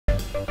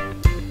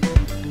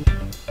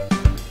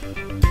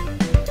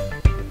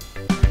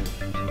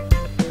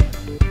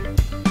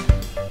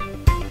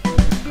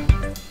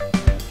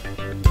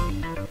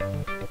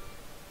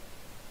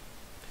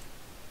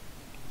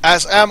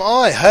As am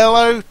I.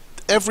 Hello,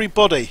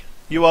 everybody.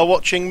 You are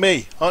watching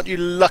me. Aren't you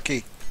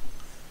lucky?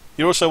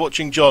 You're also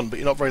watching John, but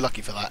you're not very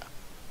lucky for that.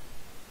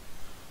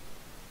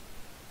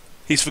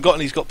 He's forgotten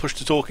he's got push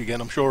to talk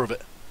again, I'm sure of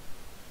it.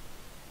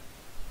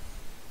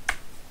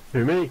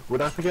 Who, me?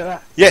 Would I forget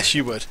that? Yes,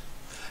 you would.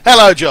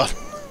 Hello, John.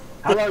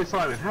 Hello,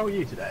 Simon. How are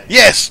you today?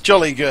 Yes,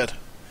 jolly good.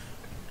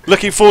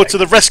 Looking forward to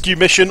the rescue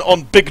mission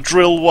on Big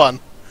Drill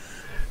 1.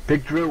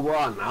 Big Drill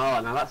 1.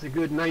 Oh, now that's a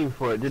good name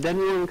for it. Did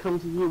anyone come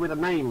to you with a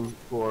name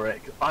for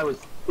it? 'Cause I was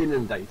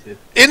inundated.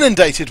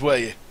 Inundated, were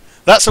you?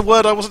 That's a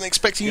word I wasn't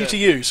expecting you to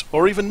use,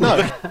 or even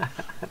know.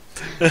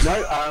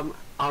 No,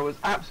 I was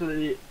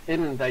absolutely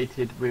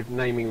inundated with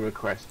naming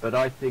requests, but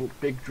I think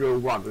Big Drill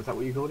 1, is that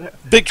what you called it?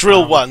 Big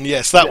Drill 1,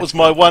 yes, that was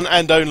my one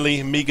and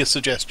only meagre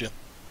suggestion.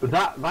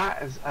 That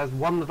has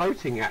won the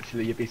voting,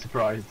 actually, you'd be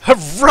surprised.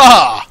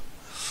 Hurrah!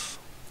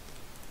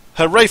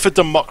 Hooray for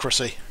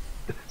democracy.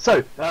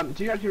 So,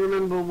 do you actually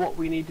remember what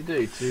we need to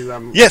do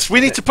to... Yes, we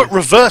need to put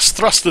reverse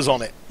thrusters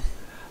on it.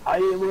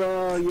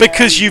 Yeah,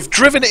 Because you've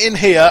driven it in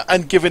here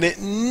and given it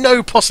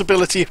no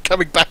possibility of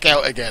coming back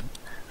out again.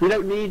 We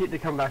don't need it to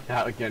come back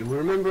out again. We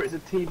remember it's a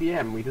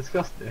TBM, we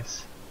discussed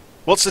this.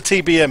 What's the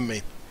TBM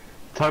mean?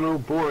 Tunnel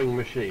boring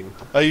machine.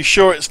 Are you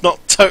sure it's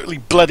not totally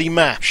bloody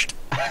mashed?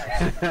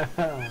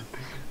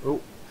 Oh.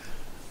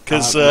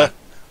 Because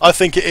I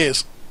think it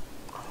is.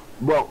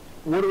 Well,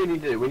 what do we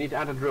need to do? We need to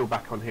add a drill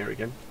back on here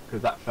again,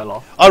 because that fell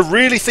off. I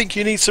really think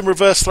you need some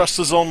reverse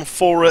thrusters on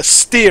for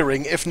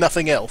steering, if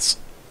nothing else.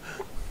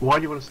 Why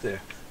do you want to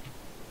steer?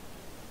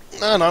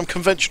 No, I'm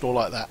conventional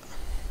like that.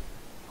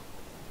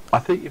 I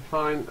think you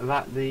find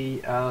that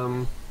the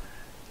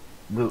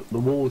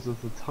walls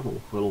of the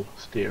tunnel will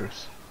steer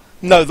us.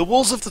 No, the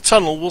walls of the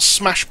tunnel will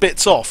smash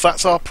bits off.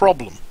 That's our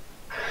problem.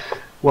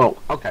 Well,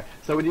 okay.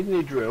 So we need a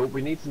new drill.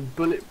 We need some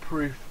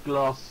bulletproof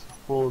glass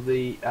for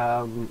the.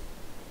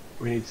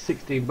 We need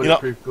 16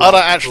 bulletproof glass. I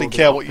don't actually for the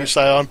care what you cockpit.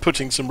 say. I'm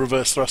putting some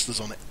reverse thrusters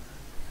on it.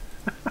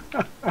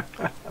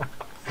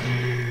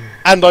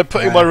 And I'm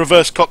putting my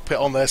reverse cockpit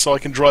on there so I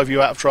can drive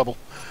you out of trouble.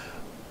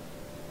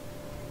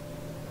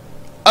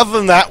 Other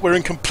than that, we're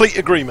in complete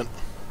agreement.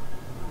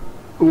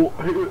 Well,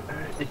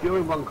 if you're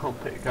in one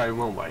cockpit going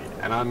one way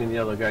and I'm in the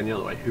other going the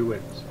other way, who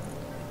wins?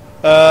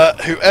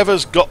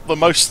 Whoever's got the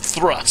most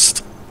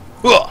thrust.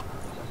 Ugh.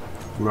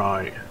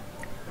 Right.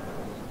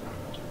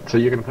 So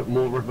you're going to put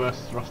more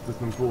reverse thrusters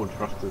than forward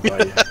thrusters,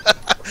 are you?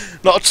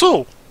 Not at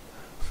all.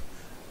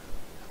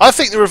 I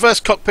think the reverse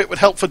cockpit would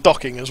help for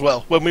docking as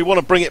well, when we want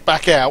to bring it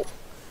back out.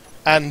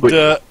 And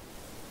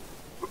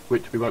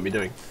which we won't be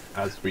doing,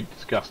 as we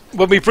discussed.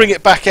 when we bring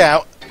it back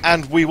out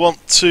and we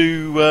want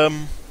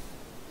to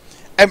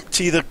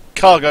empty the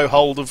cargo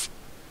hold of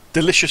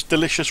delicious,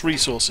 delicious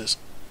resources.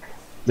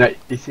 Now,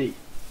 you see,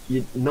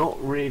 you're not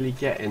really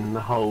getting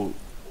the whole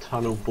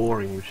tunnel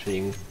boring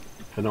machine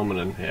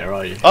phenomenon here,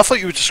 are you? I thought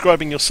you were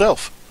describing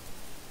yourself.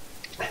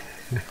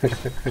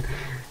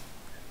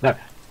 No,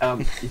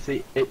 you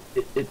see,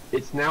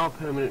 it's now a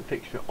permanent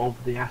fixture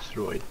of the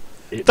asteroid.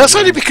 That's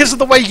only because of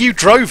the way you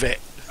drove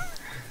it.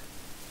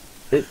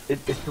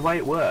 It's the way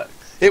it works.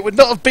 It would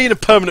not have been a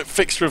permanent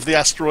fixture of the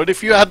asteroid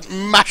if you hadn't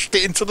mashed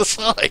it into the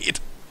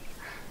side.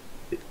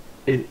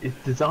 It's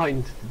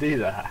designed to do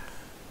that.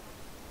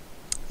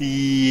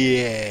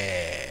 Yes.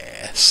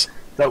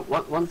 So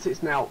once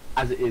it's now,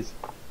 as it is,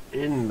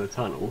 in the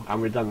tunnel,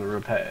 and we've done the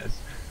repairs,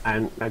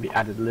 and maybe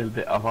added a little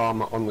bit of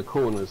armour on the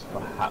corners,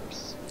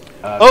 perhaps.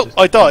 Oh,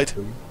 I died.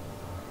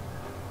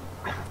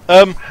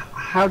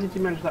 How did you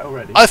manage that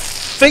already? I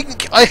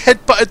think I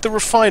headbutted the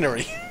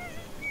refinery.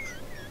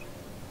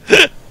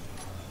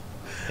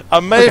 I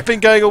may have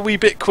been going a wee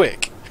bit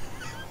quick.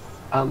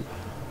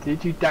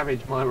 Did you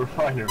damage my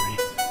refinery?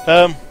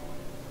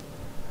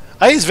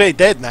 He's very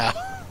dead now.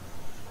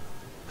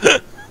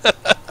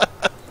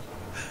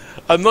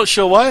 I'm not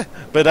sure why,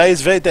 but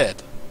he's very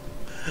dead.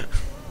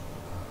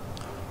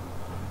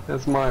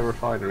 That's my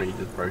refinery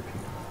just broken.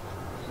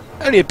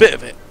 Only a bit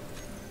of it.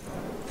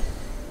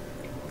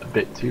 A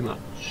bit too much.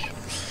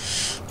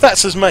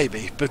 That's as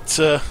maybe, but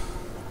I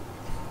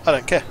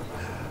don't care.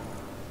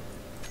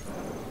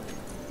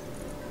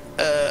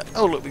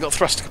 Oh look, we got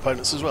thruster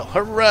components as well.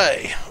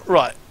 Hooray!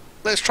 Right,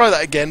 let's try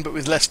that again, but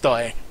with less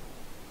dying.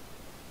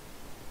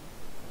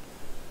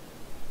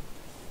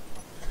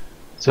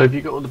 So have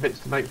you got all the bits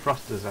to make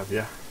thrusters, have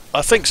you?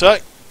 I think so.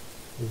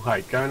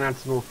 Okay, go and add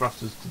some more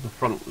thrusters to the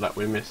front that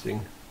we're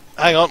missing.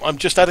 Hang on, I'm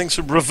just adding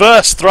some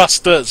reverse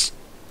thrusters.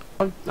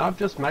 I've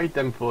just made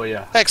them for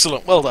you.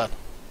 Excellent, well done.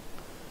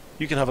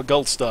 You can have a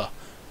gold star.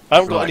 I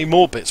haven't got Right. any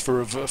more bits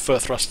for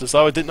thrusters,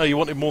 though. I didn't know you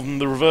wanted more than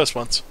the reverse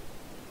ones.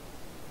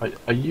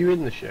 Are you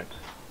in the ship?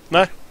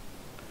 No,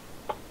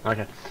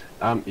 Okay.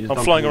 I'm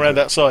flying around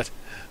outside.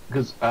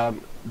 Because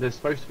there's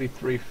supposed to be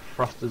 3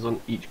 thrusters on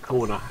each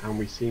corner, and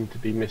we seem to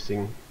be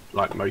missing,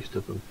 like, most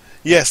of them.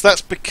 Yes,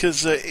 that's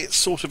because it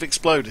sort of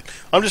exploded.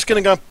 I'm just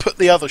going to go and put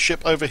the other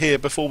ship over here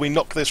before we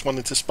knock this one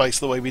into space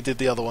the way we did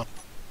the other one.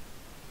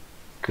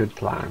 Good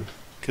plan.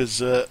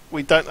 Because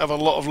we don't have a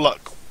lot of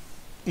luck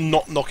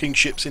not knocking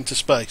ships into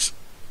space.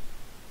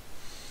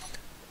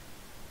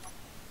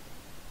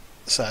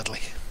 sadly.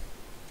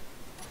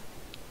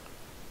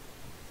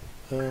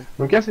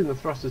 I'm guessing the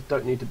thrusters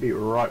don't need to be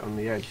right on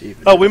the edge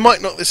either. Oh, we might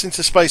knock this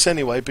into space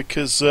anyway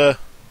because I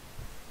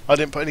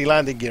didn't put any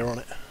landing gear on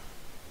it.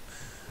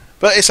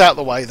 But it's out of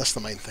the way, that's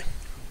the main thing.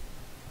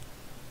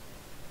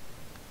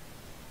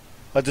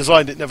 I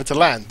designed it never to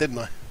land, didn't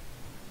I?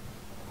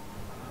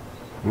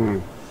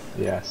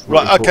 Yes.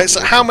 Right, okay,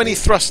 so how many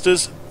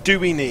thrusters do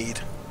we need?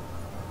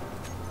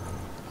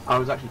 I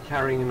was actually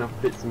carrying enough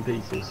bits and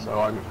pieces, so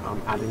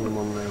I'm adding them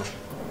on now.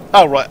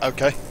 Oh, right,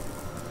 okay.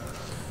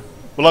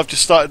 Well, I've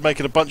just started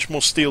making a bunch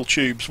more steel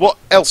tubes. What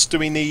else do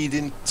we need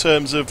in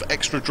terms of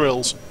extra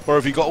drills? Or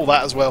have you got all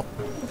that as well?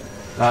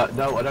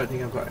 No, I don't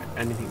think I've got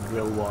anything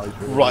drill-wise.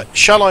 Really. Right,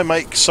 shall I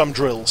make some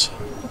drills?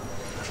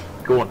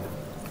 Go on.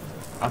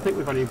 I think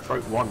we've only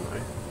broke one,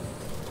 though.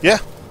 Yeah?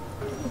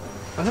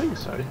 I think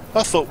so.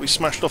 I thought we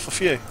smashed off a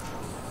few.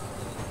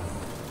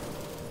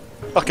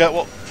 Okay,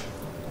 well,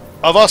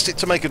 I've asked it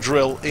to make a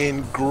drill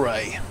in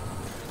grey,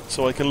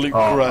 so I can loot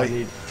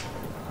grey.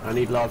 I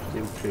need large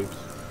steel tubes.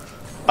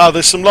 Ah,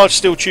 there's some large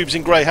steel tubes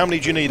in grey. How many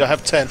do you need? I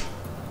have 10.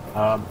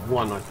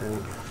 One, I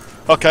think.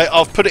 Okay,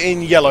 I'll put it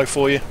in yellow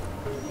for you.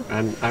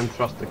 And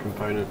thruster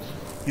components.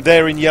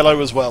 They're in yellow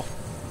as well.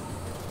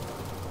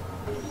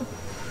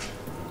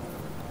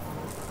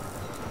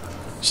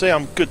 See,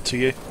 I'm good to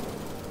you.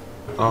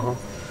 Uh-huh.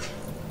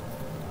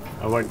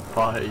 I won't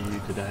fire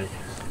you today.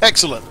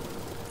 Excellent.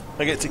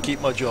 I get to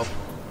keep my job.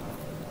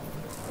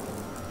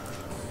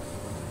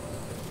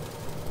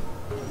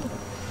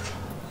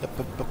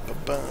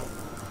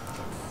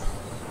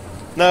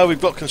 No,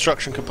 we've got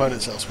construction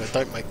components elsewhere.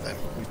 Don't make them.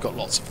 We've got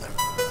lots of them.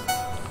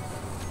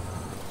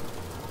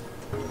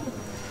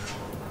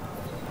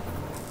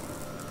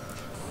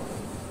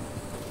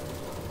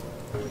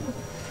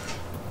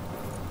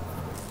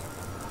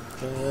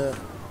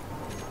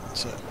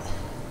 So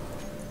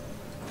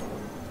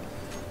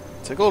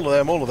take all of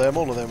them, all of them,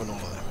 all of them, and all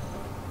of them.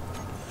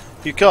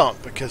 You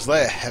can't because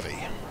they're heavy.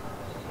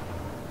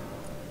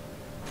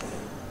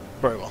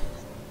 Very well.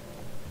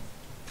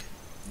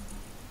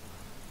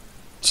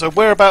 So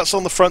whereabouts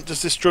on the front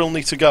does this drill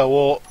need to go,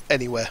 or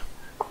anywhere?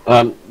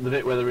 The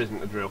bit where there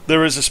isn't a drill.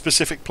 There is a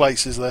specific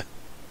place, is there?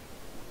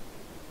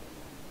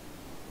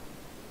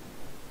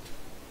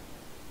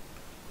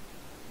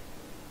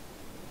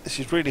 This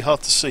is really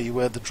hard to see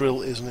where the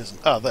drill is and isn't.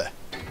 Ah, there.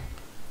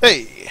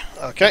 Hey!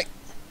 Okay.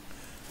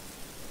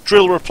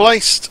 Drill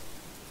replaced.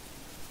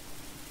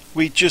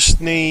 We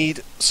just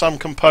need some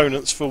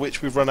components for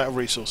which we've run out of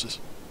resources.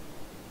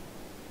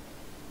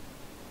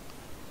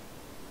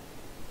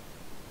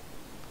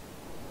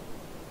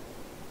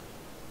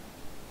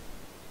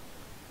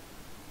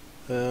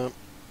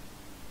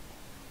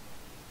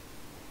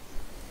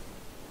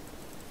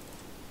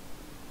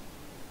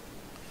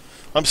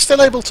 I'm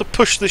still able to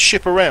push this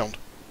ship around.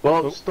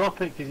 Well,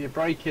 stop it, because you're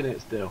breaking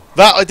it still.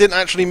 That I didn't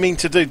actually mean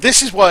to do.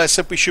 This is why I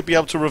said we should be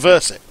able to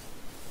reverse it.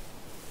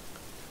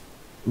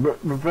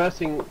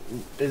 Reversing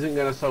isn't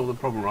going to solve the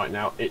problem right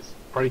now. It's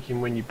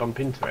breaking when you bump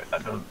into it.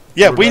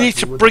 Yeah, we need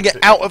to bring it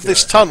out of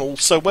this tunnel,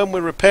 so when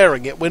we're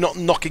repairing it, we're not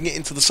knocking it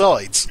into the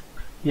sides.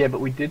 Yeah,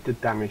 but we did the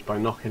damage by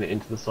knocking it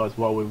into the sides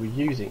while we were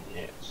using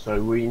it,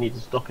 so we need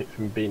to stop it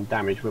from being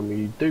damaged when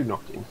we do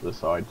knock it into the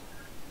sides.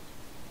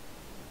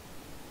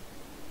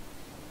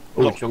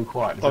 Oh, it's gone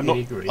quiet.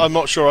 I'm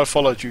not sure I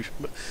followed you.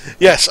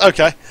 Yes,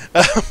 okay.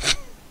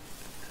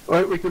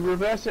 Well, we could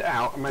reverse it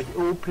out and make it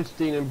all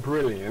pristine and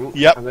brilliant.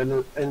 Yep.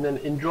 And then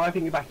in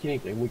driving it back in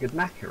again, we could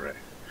knacker it.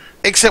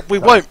 Except we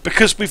won't,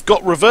 because we've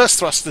got reverse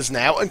thrusters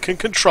now and can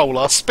control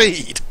our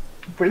speed.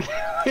 But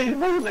it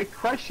wasn't a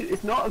question.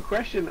 It's not a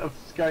question of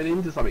going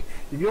into something.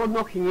 If you're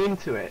knocking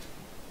into it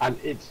and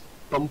it's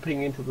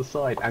bumping into the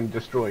side and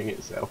destroying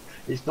itself,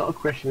 it's not a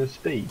question of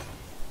speed.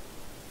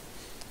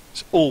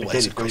 It's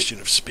always a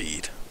question of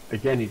speed.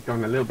 Again, he's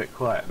gone a little bit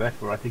quiet,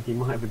 therefore I think he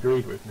might have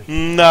agreed with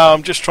me. No,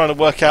 I'm just trying to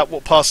work out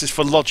what passes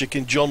for logic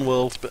in John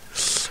World, but...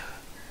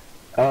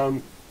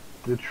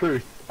 the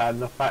truth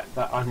and the fact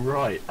that I'm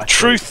right.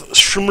 Truth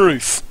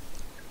schmruth,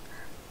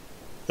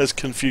 as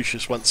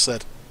Confucius once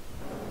said.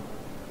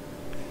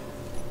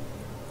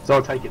 So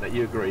I'll take it that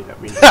you agree.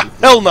 That means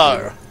hell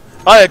no!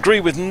 I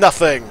agree with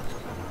nothing.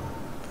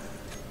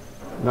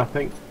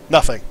 Nothing?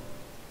 Nothing.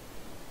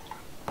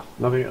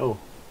 Nothing at all?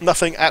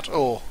 Nothing at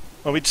all.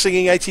 Are we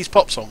singing 80s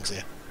pop songs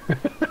here?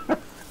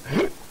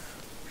 It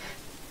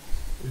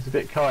was a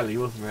bit Kylie,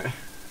 wasn't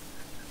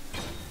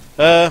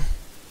it?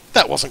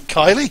 That wasn't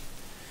Kylie.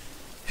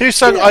 Who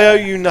sang I Owe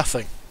You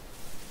Nothing?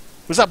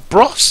 Was that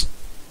Bros?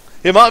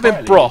 It might have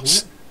been Kylie,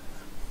 Bros.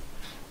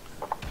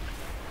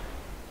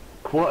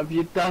 What have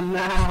you done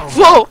now?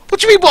 Whoa!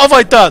 What do you mean, what have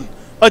I done?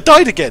 I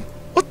died again.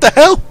 What the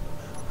hell?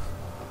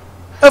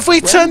 Have we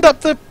turned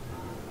up the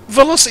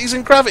velocities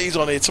and gravities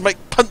on here to make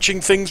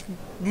punching things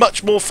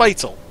much more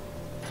fatal?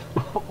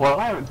 Well,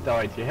 I haven't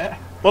died yet.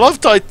 Well,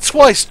 I've died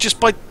twice just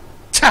by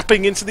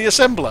tapping into the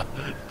assembler.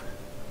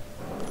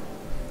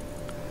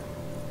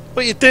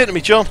 What are you doing to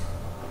me, John?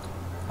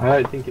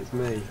 I don't think it's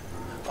me.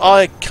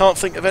 I can't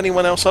think of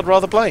anyone else I'd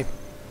rather blame.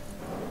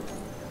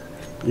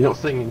 You're not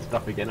singing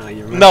stuff again, are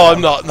you? Remember No,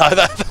 I'm not. No,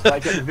 that I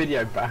get the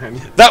video banned.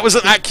 that was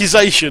an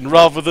accusation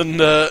rather than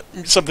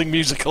something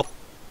musical.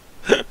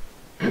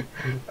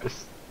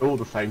 It's all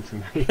the same to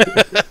me.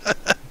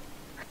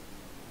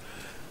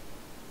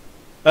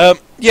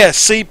 Yeah,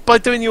 see, by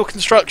doing your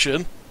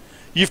construction,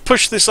 you've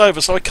pushed this over,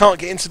 so I can't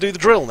get in to do the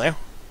drill now.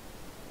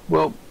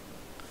 Well,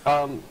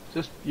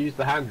 just use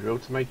the hand drill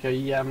to make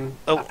a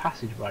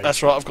passageway.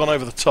 That's right. I've gone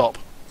over the top.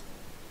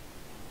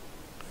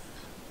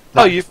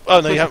 Oh, you've.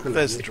 Oh no, you haven't.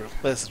 There's the drill.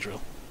 There's the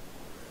drill.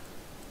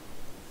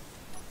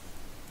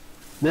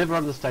 Never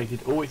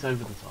understated. Always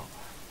over the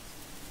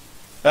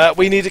top.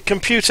 We need a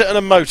computer and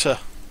a motor.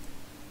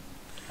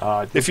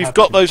 If you've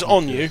got those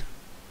on you,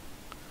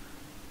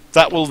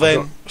 that will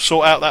then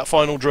sort out that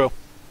final drill.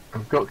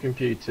 I've got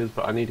computers,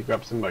 but I need to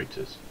grab some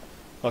motors.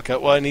 Okay,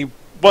 well I need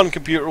one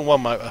computer and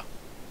one motor.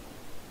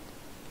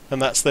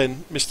 And that's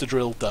then Mr.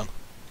 Drill done.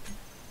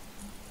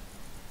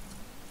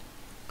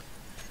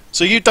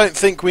 So you don't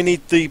think we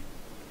need the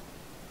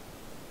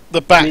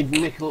back... We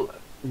need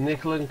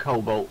nickel and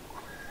cobalt.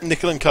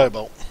 Nickel and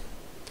cobalt.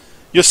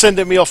 You're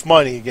sending me off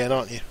mining again,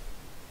 aren't you?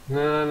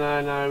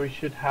 No, we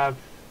should have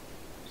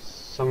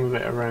some of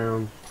it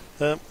around.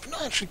 I've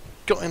not actually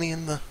got any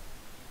in the...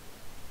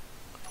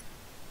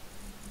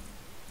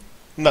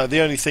 No,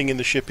 the only thing in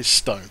the ship is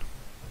stone.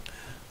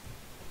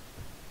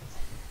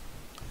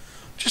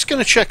 Just going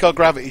to check our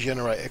gravity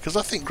generator, because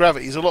I think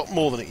gravity is a lot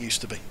more than it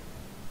used to be.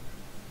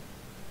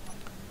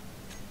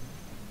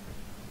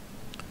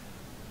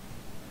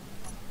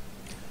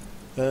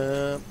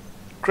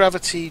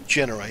 Gravity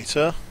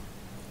generator.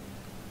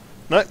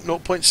 No,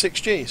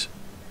 0.6 Gs.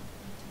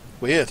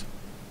 Weird.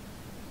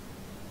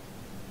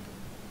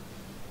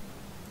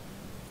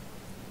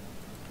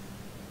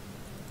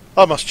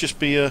 I must just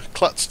be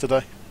klutz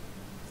today.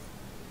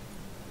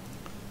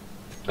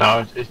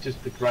 No, it's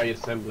just the grey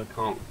assembler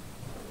can't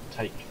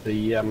take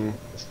the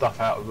stuff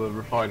out of the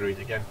refineries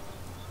again.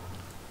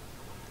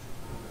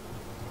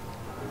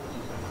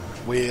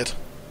 Weird.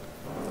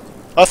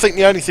 I think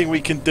the only thing we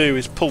can do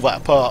is pull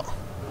that apart.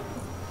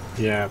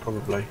 Yeah,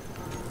 probably.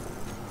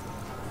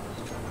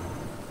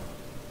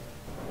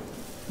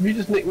 Have you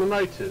just nicked my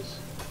motors?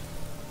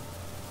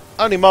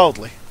 Only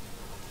mildly.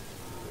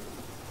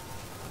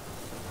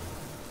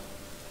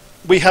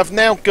 We have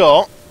now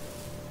got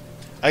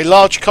a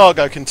large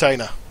cargo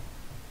container.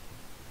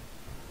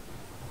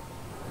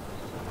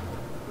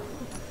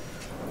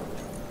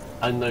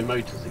 And no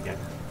motors again.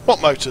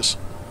 What motors?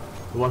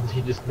 The ones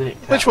you just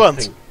nicked. Which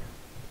ones?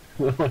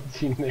 The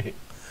ones you nicked.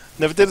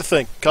 Never did a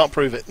thing. Can't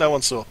prove it. No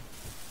one saw.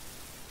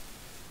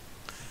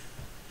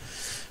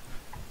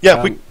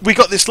 Yeah, we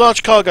got this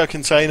large cargo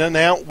container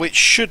now, which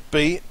should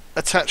be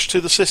attached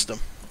to the system.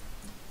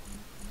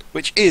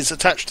 Which is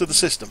attached to the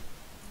system.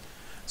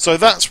 So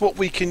that's what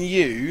we can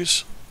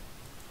use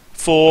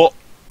for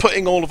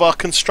putting all of our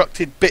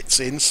constructed bits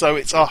in, so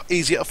it's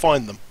easier to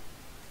find them.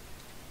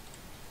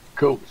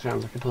 Cool,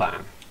 sounds like a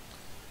plan.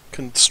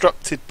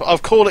 Constructed... I'll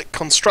call it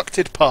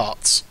constructed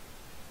parts.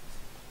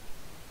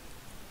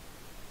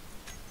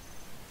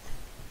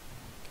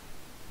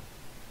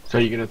 So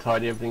you're going to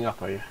tidy everything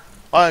up, are you?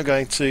 I am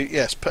going to,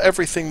 yes, put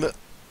everything that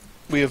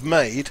we have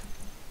made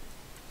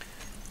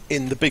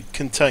in the big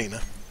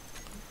container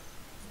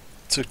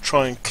to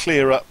try and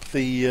clear up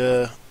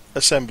the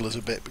assemblers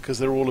a bit, because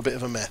they're all a bit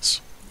of a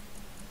mess.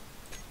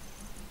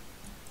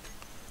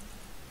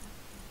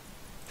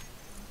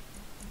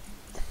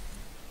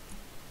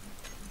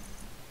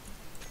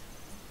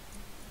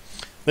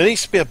 There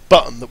needs to be a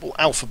button that will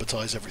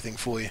alphabetize everything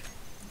for you,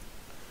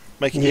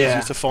 making it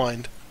easier to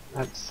find.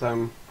 That's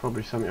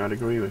probably something I'd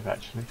agree with,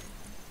 actually.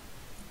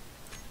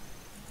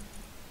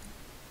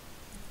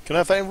 Can I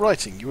have that in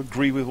writing? You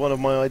agree with one of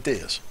my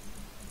ideas?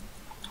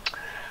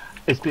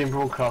 It's being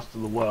broadcast to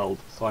the world,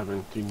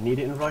 Simon. Do you need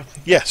it in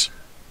writing? Yes.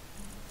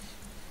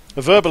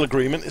 A verbal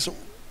agreement isn't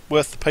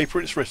worth the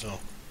paper it's written on.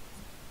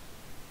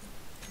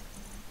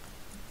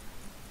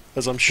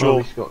 As I'm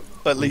sure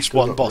at least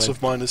one boss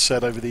of mine has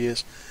said over the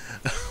years.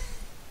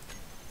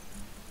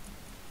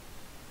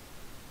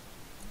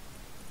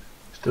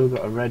 Still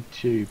got a red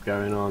tube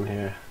going on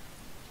here.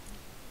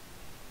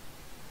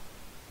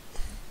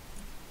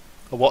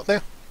 A what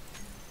now?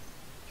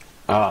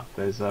 Ah,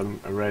 there's a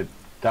red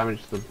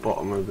damage to the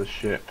bottom of the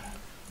ship.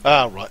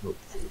 Ah, right.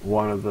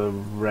 One of the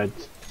red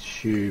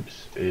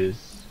tubes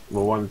is...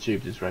 well, one of the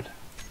tubes is red.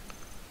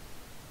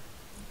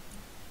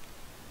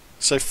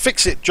 So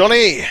fix it,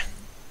 Johnny!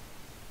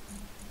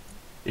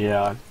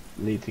 Yeah, I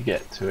need to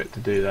get to it to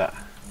do that.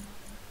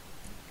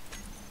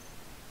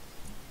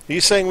 Are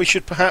you saying we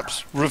should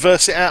perhaps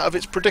reverse it out of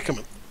its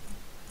predicament?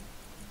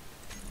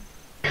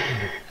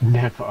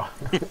 Never.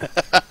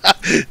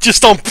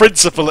 Just on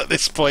principle at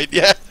this point,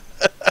 yeah?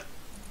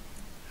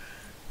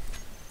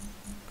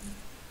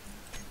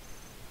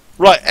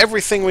 Right,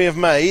 everything we have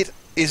made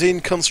is in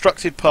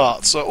constructed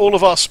parts, so all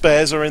of our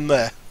spares are in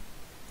there.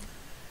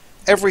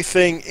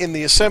 Everything in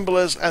the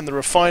assemblers and the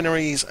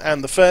refineries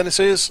and the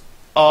furnaces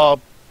are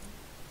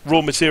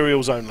raw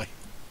materials only.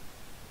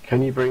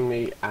 Can you bring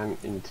me an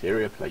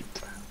interior plate?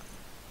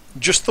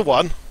 Just the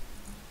one?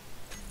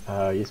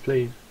 Yes,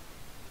 please.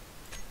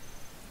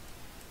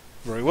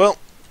 Very well.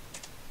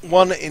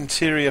 One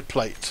interior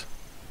plate.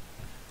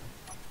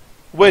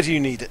 Where do you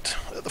need it?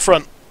 At the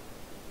front?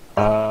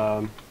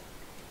 I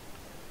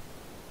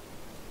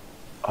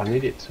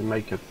need it to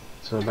make a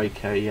tubey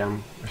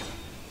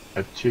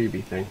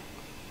thing.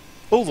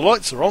 All the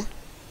lights are on,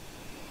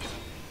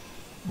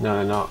 No,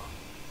 they're not.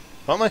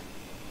 aren't they?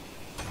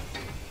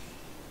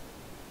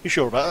 You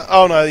sure about that?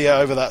 Oh no, yeah,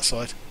 over that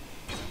side.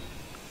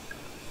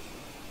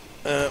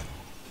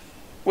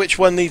 Which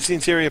one needs the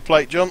interior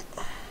plate, John?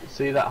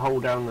 See that hole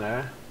down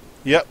there?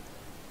 Yep.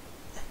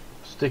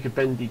 Stick a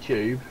bendy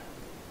tube.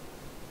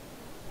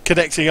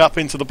 Connecting up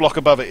into the block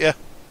above it, yeah?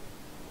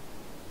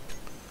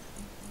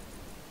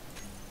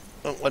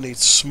 Oh, I need a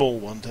small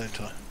one,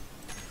 don't I?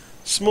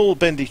 Small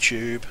bendy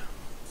tube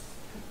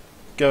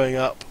going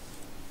up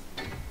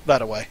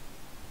that away.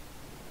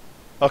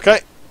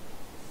 Okay,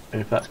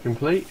 If that's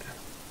complete.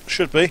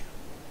 should be.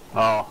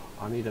 Oh,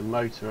 I need a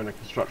motor and a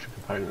construction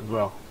component as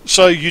well.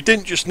 So you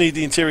didn't just need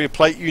the interior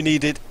plate, you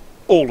needed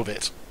all of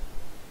it.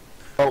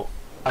 Oh,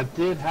 I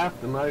did have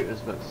the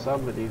motors, but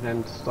somebody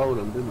then stole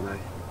them, didn't they?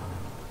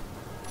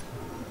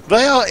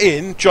 They are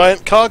in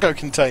giant cargo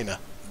container.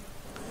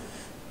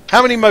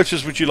 How many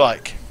motors would you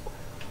like?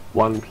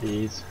 One,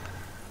 please.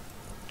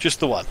 Just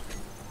the one.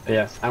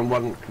 Yes, and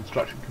one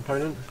construction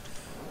component.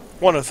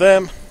 One of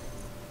them.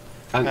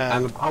 And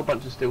a whole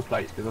bunch of steel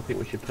plates, because I think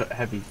we should put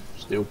heavy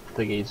steel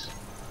thingies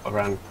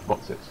around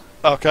boxes.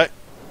 Okay.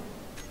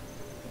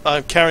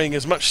 I'm carrying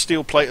as much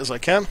steel plate as I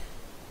can.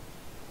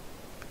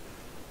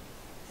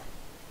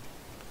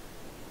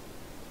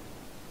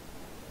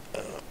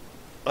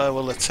 I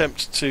will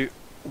attempt to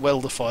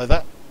weldify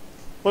that.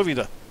 What have you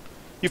done?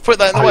 You've put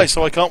that in the way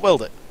so I can't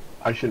weld it.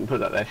 I shouldn't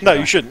put that there, should No, I?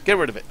 you shouldn't. Get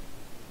rid of it.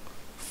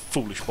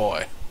 Foolish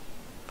boy.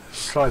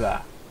 Try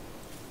that.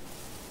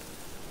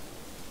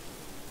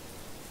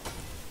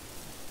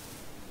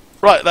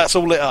 Right, that's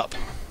all lit up.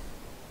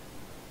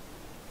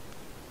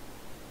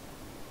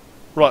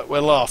 Right, we're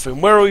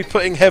laughing. Where are we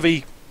putting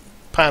heavy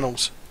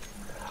panels?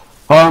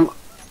 I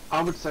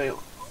would say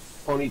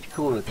on each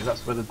corner, because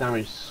that's where the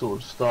damage sort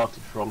of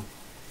started from.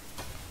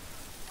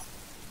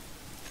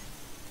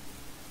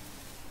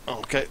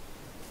 Okay.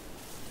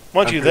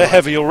 Mind you, Okay, they're right.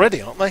 heavy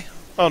already, aren't they?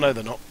 Oh, no,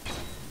 they're not.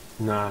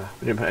 Nah,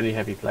 we didn't put any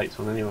heavy plates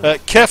on anyway.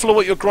 Careful of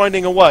what you're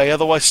grinding away,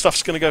 otherwise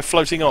stuff's going to go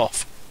floating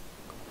off.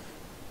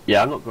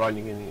 Yeah, I'm not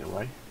grinding anything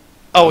away.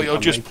 Oh, I'm you're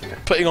just making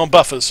it. putting on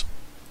buffers.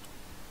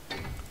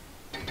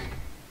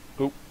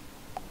 Oop.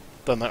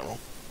 Done that wrong.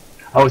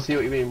 Oh, I see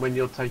what you mean, when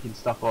you're taking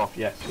stuff off,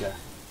 yes, yeah.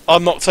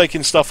 I'm not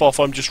taking stuff off,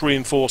 I'm just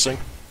reinforcing.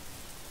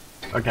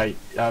 Okay,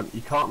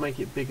 you can't make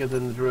it bigger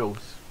than the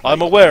drills.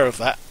 I'm aware of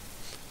that.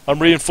 I'm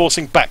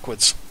reinforcing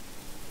backwards.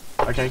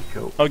 Okay,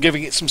 cool. I'm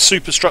giving it some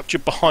superstructure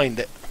behind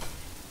it.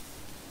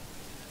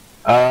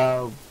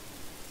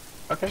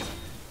 Okay,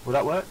 will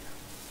that work?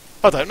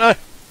 I don't know.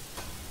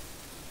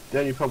 The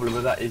only problem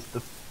with that is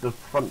the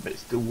front bit's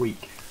still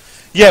weak.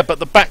 Yeah, but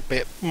the back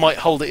bit might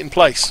hold it in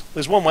place.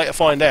 There's one way to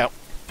find out.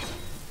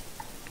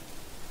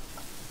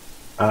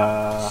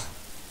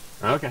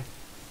 Okay.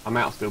 I'm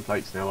out of steel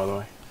plates now, by the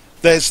way.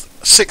 There's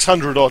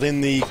 600 odd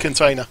in the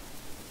container.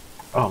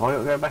 Oh, have I got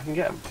to go back and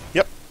get them?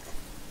 Yep.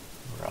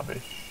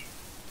 Rubbish.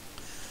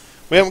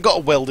 We haven't got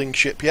a welding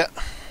ship yet.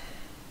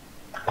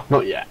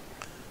 Not yet.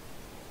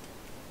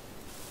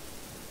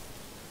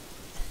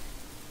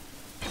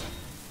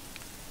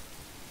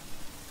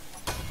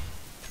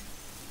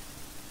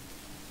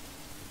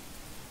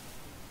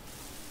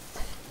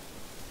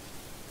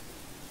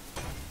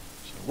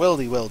 So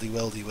weldy, weldy,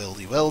 weldy,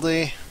 weldy,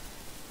 weldy.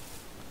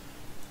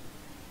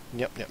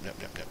 Yep, yep, yep,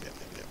 yep, yep, yep, yep,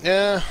 yep.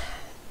 Yeah.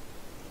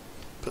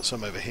 Put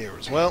some over here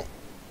as well.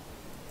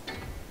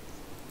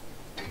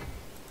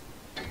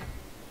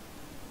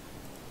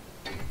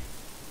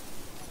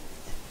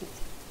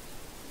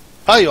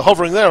 Ah, you're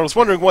hovering there. I was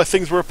wondering why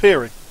things were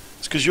appearing.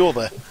 It's because you're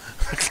there.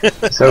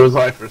 So was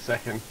I for a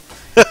second.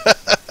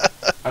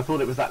 I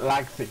thought it was that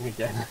lag thing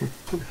again.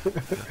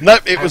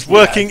 Nope, it was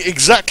working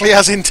exactly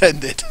as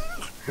intended.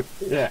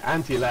 Yeah,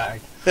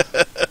 anti-lag.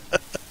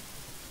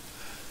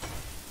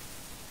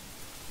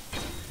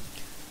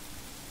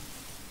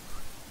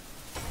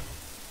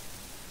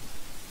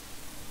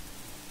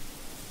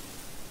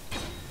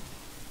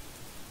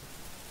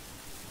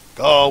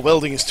 Oh,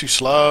 welding is too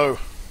slow.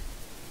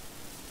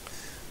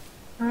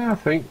 I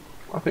think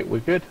we're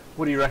good.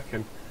 What do you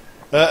reckon?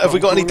 Have we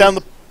got any down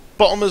the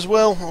bottom as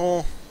well?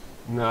 Or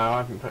No, I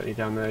haven't put any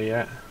down there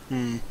yet.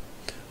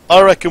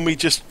 I reckon we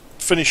just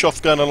finish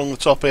off going along the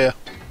top here.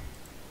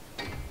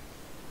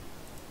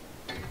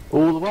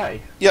 All the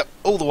way? Yep,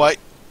 all the way.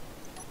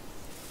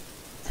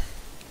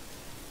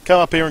 Come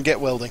up here and get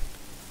welding.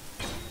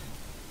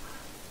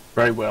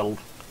 Very well.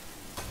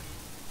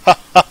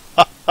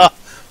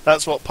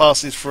 That's what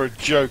passes for a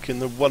joke in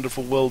the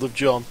wonderful world of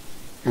John.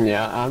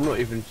 Yeah, I'm not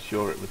even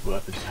sure it was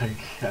worth a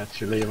joke,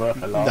 actually,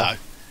 worth a laugh.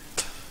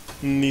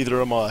 No.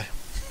 Neither am I.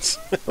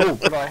 Oh,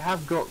 but I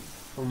have got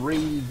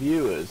 3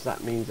 viewers.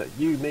 That means that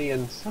you, me,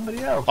 and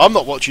somebody else. I'm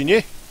not watching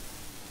you.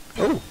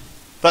 Oh,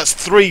 That's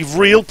 3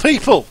 real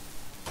people.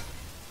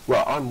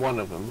 well, I'm one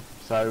of them.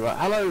 So,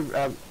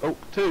 hello. Oh,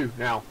 2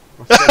 now.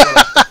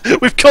 Say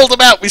We've called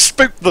them out. We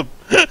spooked them.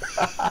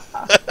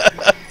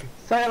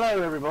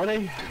 hello,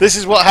 everybody. This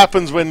is what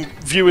happens when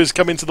viewers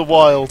come into the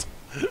wild.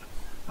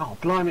 Oh,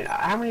 blimey!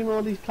 How many more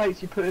of these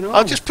plates you putting on?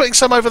 I'm just putting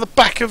some over the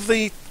back of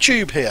the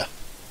tube here.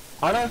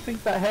 I don't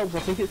think that helps. I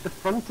think it's the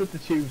front of the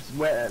tubes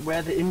where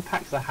the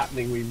impacts are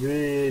happening. We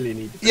really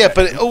need to. Yeah,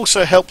 but it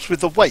also helps with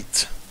the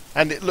weight,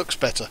 and it looks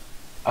better.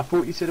 I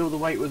thought you said all the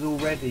weight was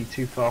already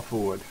too far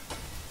forward.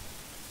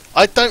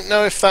 I don't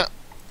know if that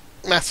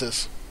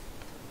matters.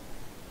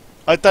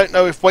 I don't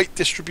know if weight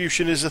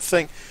distribution is a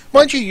thing.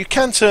 Mind you, you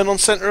can turn on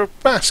centre of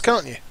mass,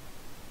 can't you?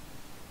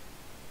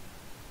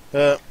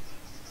 How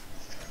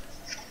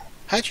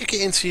do you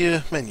get into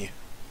your menu?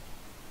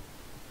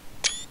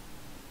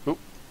 Oh,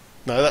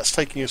 no, that's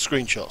taking a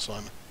screenshot,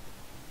 Simon.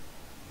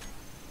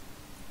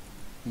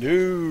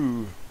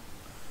 No.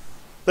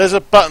 There's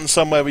a button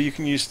somewhere where you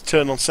can use to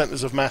turn on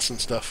centres of mass and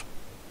stuff.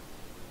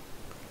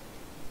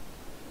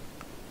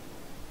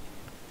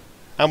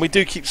 And we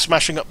do keep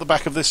smashing up the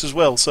back of this as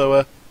well,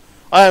 so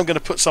I am going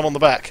to put some on the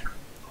back.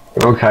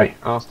 Okay,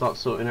 I'll start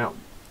sorting out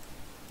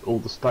all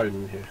the stone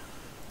in here.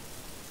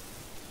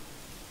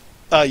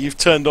 Ah, you've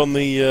turned on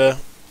the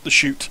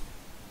chute.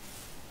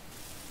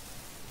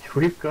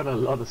 We've got a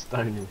lot of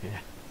stone in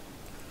here.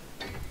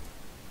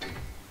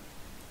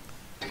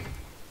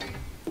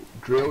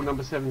 Drill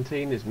number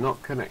 17 is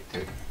not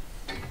connected.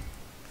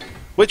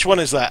 Which one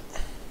is that?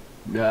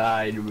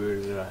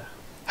 No.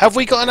 Have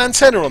we got an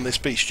antenna on this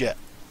beast yet?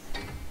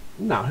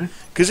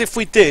 Because if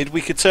we did,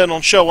 we could turn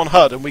on show on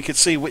HUD and we could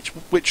see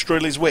which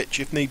drill is which,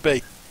 if need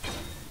be.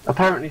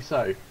 Apparently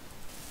so.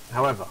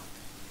 However,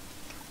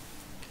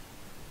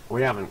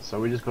 we haven't, so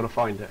we just got to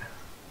find it.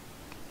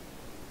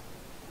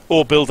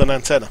 Or build an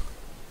antenna.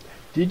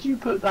 Did you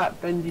put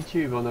that bendy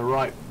tube on the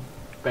right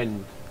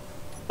bend?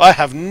 I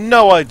have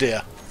no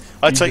idea.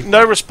 I take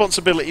no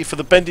responsibility for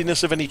the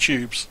bendiness of any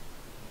tubes.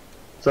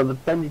 So the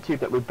bendy tube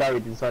that we've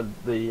buried inside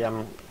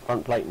the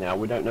front plate now,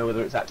 we don't know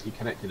whether it's actually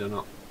connected or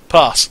not.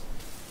 Pass.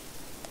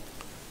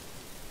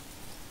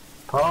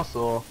 Pass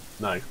or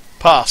no?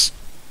 Pass.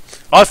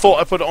 I thought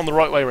I put it on the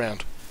right way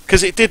round.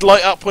 Because it did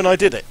light up when I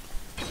did it.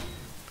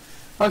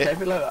 Okay,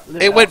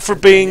 It went from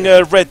being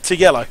red to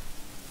yellow.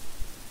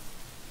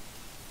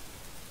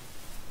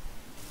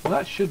 Well,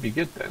 that should be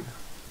good then.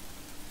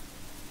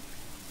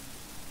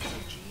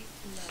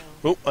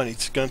 Oh, I need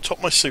to go and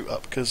top my suit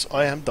up because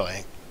I am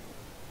dying.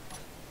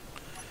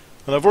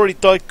 And I've already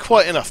died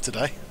quite enough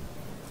today.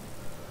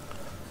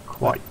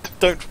 Quite.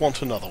 Don't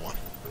want another one.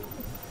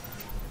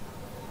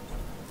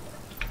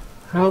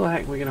 How the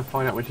heck are we going to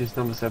find out which is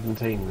number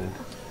 17 then?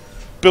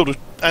 Build an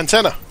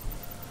antenna.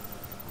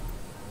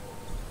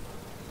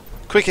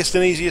 Quickest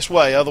and easiest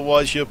way,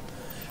 otherwise you're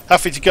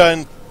having to go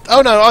and...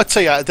 Oh no, I'll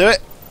tell you how to do it.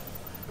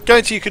 Go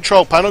into your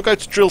control panel, go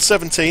to drill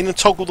 17 and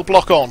toggle the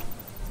block on.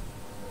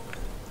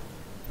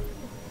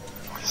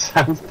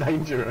 Sounds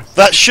dangerous.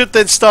 That should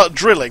then start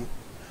drilling.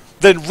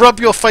 Then rub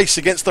your face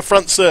against the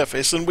front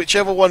surface and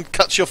whichever one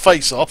cuts your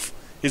face off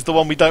is the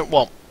one we don't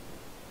want.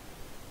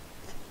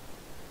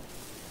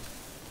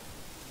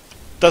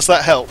 Does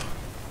that help?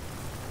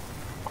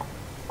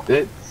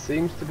 It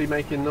seems to be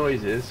making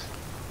noises.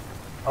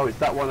 Oh, it's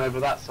that one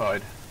over that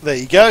side. There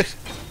you go.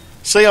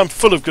 See, I'm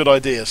full of good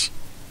ideas.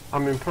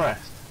 I'm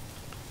impressed.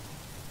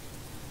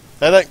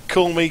 They don't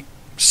call me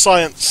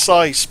science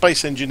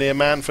space engineer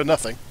man for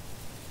nothing.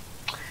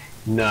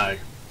 No,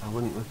 I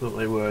wouldn't have thought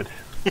they would.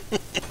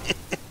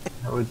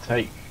 That would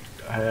take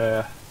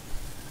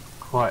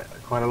quite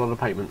a lot of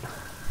payment.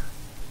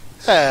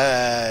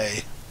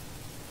 Hey.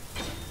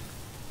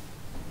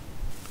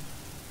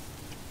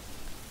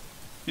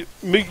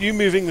 You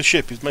moving the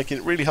ship is making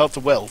it really hard to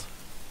weld.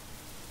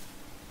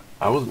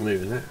 I wasn't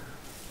moving it.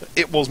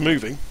 It was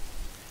moving.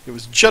 It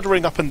was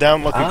juddering up and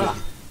down like a gun.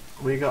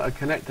 We got a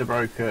connector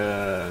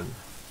broken.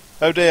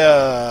 Oh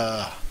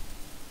dear.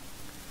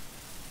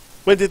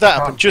 When did that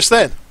happen? Just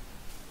then?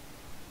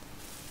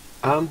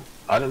 I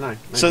don't know. Maybe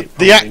So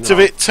the act of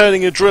it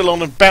turning a drill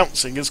on and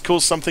bouncing has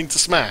caused something to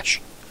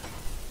smash?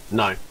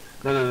 No.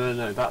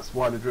 No. That's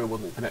why the drill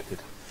wasn't connected.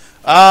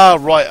 Ah,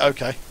 right,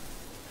 okay.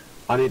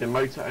 I need a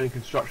motor and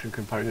construction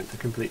component to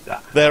complete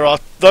that. There are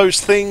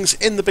those things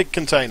in the big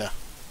container.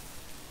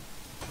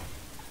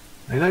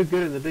 They're no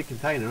good in the big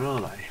container,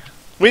 are they?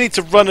 We need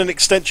to run an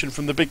extension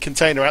from the big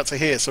container out to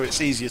here so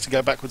it's easier to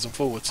go backwards and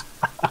forwards.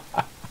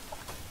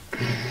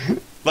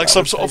 Like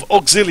some sort of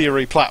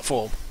auxiliary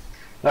platform.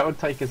 That would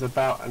take us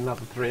about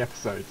another 3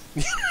 episodes.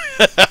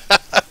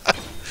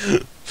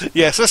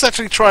 Yes, let's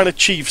actually try and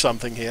achieve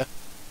something here.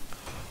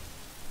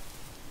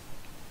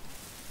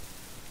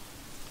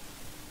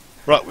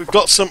 Right, we've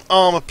got some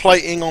armour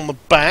plating on the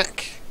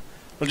back.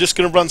 I'm just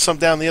going to run some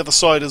down the other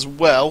side as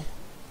well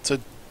to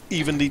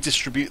evenly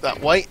distribute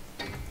that weight.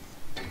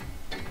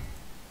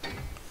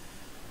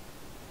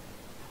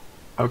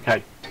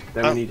 Okay,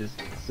 then we need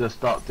to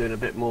start doing a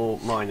bit more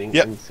mining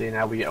and seeing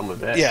how we get on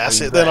with it. Yeah,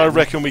 that's it. Then I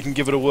reckon we can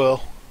give it a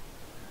whirl.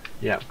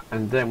 Yeah,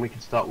 and then we can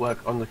start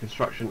work on the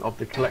construction of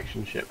the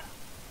collection ship.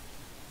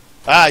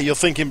 Ah, you're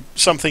thinking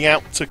something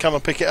out to come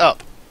and pick it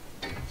up.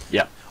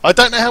 Yeah. I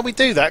don't know how we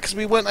do that because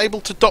we weren't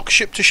able to dock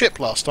ship to ship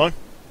last time.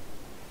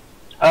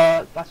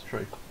 That's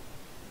true.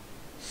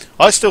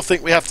 I still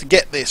think we have to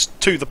get this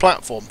to the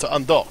platform to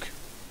undock.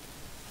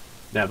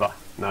 Never.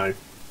 No.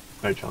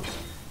 No chance.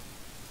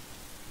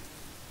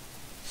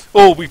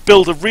 Or we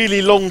build a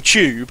really long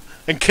tube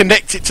and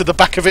connect it to the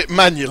back of it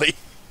manually.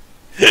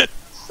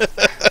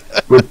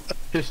 With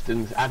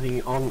pistons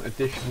adding on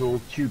additional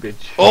tubage.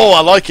 Oh,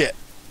 I like it.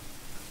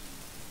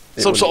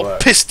 It Some wouldn't sort of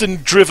work.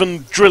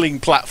 piston-driven drilling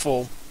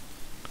platform.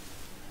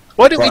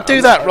 Why didn't Right, we do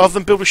I'm that not- rather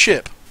than build a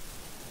ship?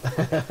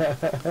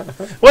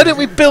 Why didn't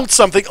we build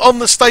something on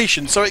the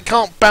station so it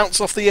can't bounce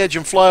off the edge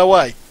and fly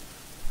away?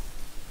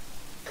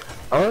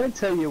 I'm going to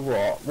tell you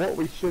what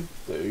we should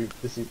do,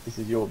 this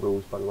is your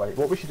rules by the way,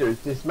 what we should do is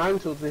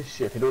dismantle this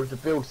ship in order to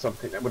build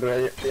something that would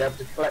be able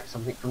to collect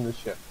something from the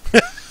ship.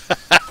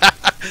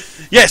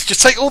 Yes,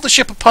 just take all the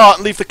ship apart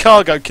and leave the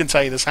cargo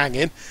containers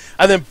hanging,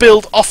 and then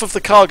build off of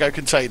the cargo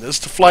containers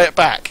to fly it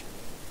back.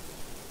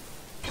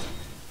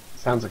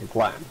 Sounds like a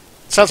plan.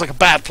 Sounds like a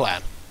bad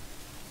plan.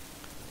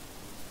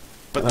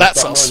 But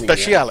Let's that's our start mining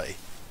speciality.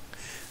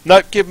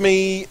 Nope, give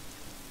me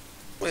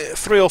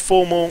 3 or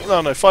 4 more,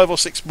 no, 5 or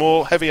 6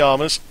 more heavy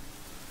armours,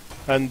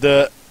 and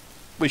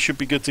we should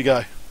be good to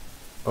go.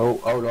 Oh,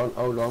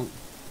 hold on.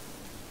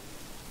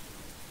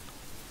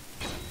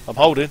 I'm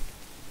holding.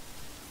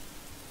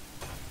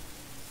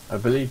 I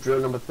believe drill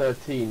number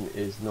 13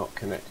 is not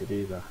connected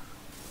either.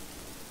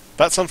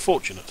 That's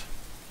unfortunate.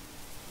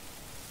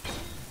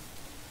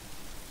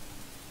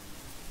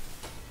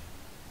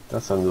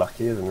 That's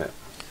unlucky, isn't it?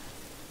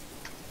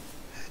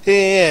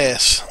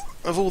 Yes.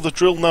 Of all the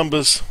drill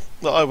numbers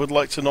that I would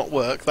like to not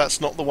work,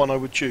 that's not the one I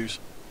would choose.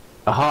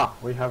 Aha,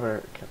 we have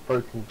a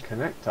broken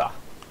connector.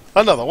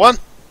 Another one.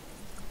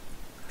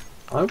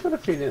 I've got a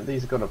feeling that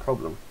these have got a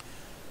problem.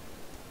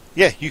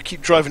 Yeah, you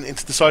keep driving it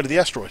into the side of the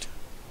asteroid.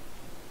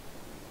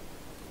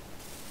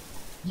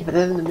 Yeah, but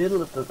they're in the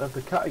middle of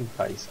the cutting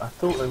phase. I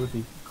thought they would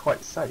be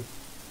quite safe.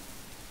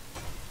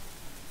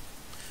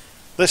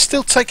 They're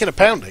still taking a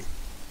pounding.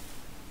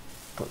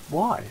 But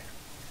why?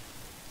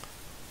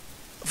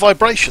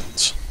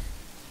 Vibrations.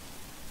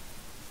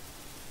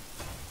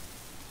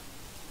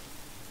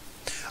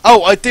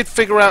 Oh, I did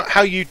figure out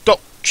how you dock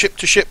ship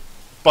to ship,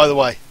 by the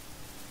way.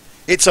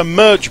 It's a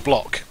merge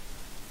block.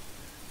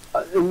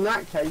 In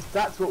that case,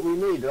 that's what we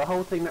need. The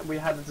whole thing that we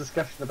had a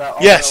discussion about,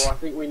 oh Yes. no, I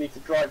think we need to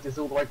drive this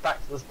all the way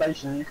back to the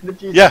station. You could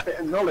have used Yeah. a bit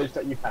of knowledge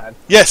that you had.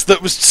 Yes,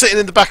 that was sitting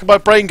in the back of my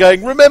brain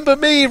going, remember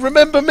me,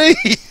 remember me!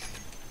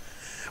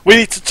 We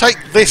need to take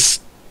this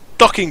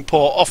docking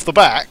port off the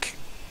back.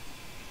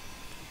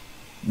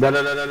 No,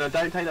 don't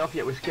take that off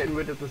yet. We're getting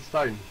rid of the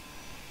stone.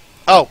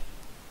 Oh.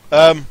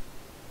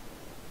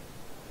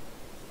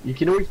 You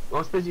can always,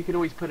 I suppose you can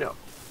always put it up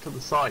to the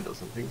side or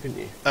something, couldn't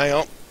you? Hang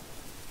on.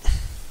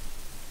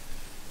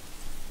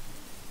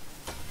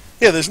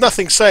 Yeah, there's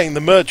nothing saying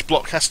the merge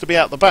block has to be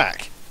out the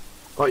back.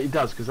 Well, it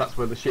does, because that's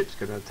where the ship's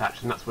going to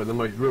attach, and that's where the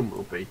most room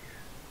will be.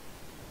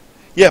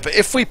 Yeah, but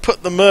if we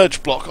put the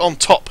merge block on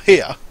top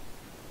here,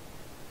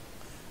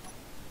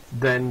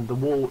 Then the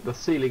wall, the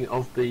ceiling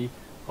of the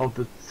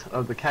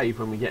cave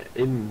when we get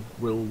in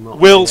will not.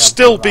 will able to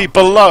still be allow-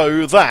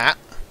 below that.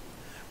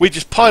 We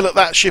just pilot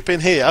that ship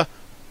in here,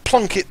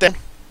 plonk it down,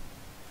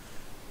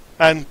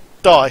 and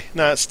die.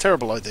 No, it's a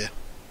terrible idea.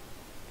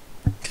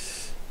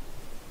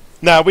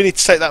 Now, we need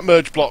to take that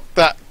merge block,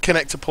 that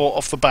connector port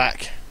off the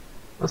back.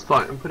 That's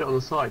fine, and put it on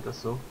the side.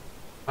 That's all.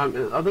 Are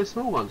those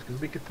small ones?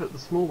 Because we could put the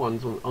small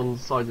ones on the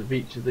side of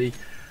each of the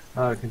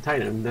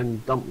container and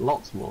then dump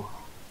lots more.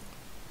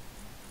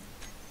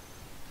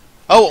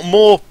 Oh,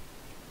 more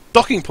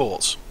docking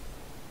ports.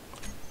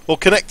 Or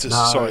connectors,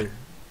 No. sorry.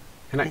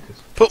 Connectors.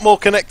 Put more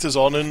connectors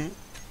on and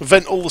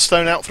vent all the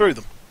stone out through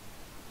them.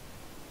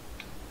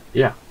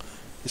 Yeah.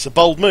 It's a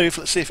bold move,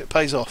 let's see if it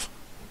pays off.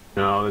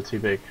 No, they're too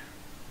big.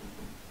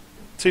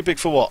 Too big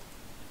for what?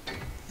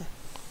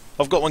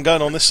 I've got one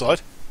going on this side.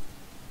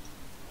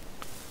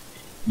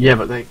 Yeah,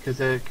 but because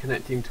they're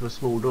connecting to a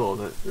small door,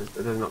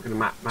 they're not going to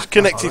match. It's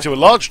connecting to a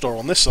large door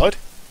on this side.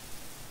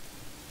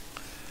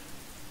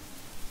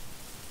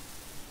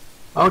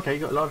 Oh, okay, you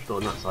got a large door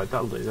on that side.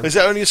 That'll do then. Is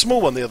there only a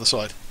small one the other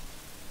side?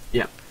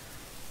 Yeah.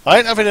 I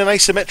ain't having an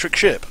asymmetric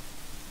ship.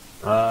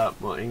 Well,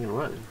 it ain't gonna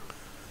work then.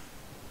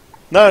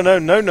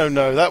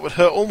 No. That would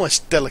hurt all my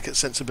delicate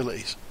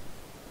sensibilities.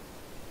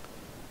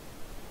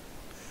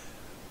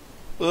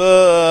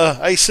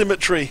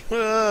 Asymmetry.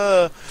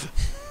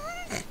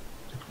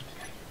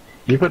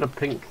 You put a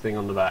pink thing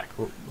on the back.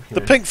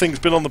 The pink thing's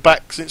been on the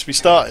back since we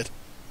started.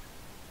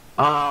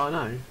 Oh,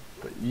 no.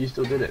 But you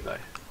still did it, though.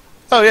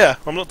 Oh yeah,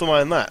 I'm not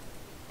denying that.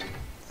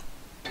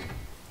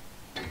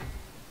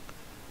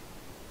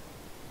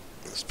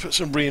 Let's put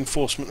some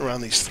reinforcement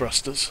around these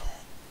thrusters.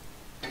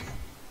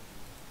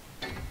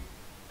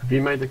 Have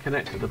you made the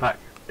connector at the back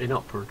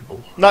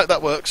inoperable? No,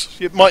 that works.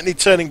 You might need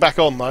turning back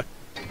on though.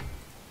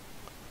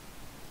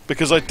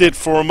 Because I did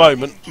for a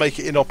moment make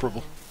it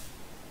inoperable.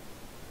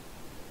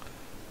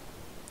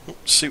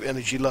 Suit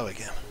energy low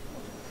again.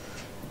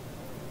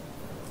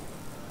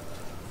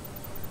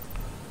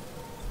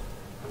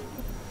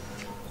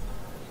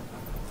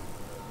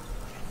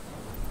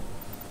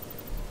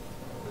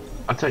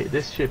 I'll tell you,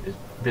 this ship has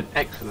been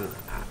excellent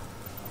at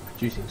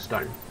producing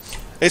stone.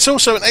 It's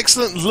also an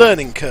excellent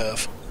learning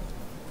curve.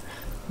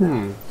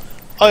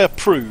 I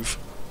approve.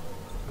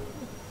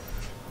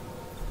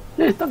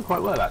 Yeah, it's done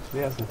quite well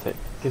actually, hasn't it?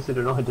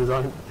 Considering I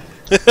designed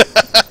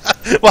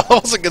Well, I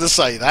wasn't going to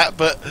say that,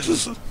 but...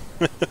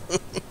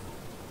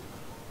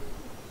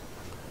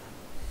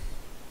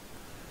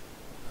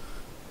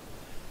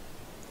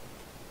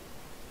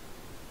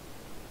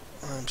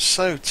 I'm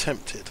so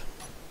tempted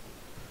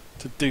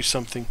to do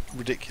something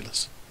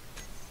ridiculous.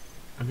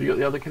 Have you got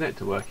the other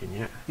connector working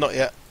yet? Not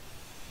yet.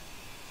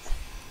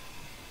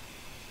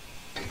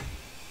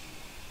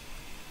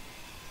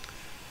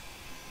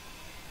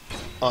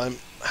 I'm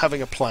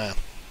having a plan.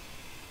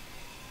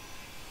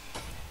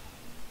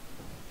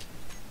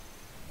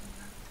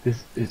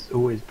 This is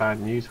always bad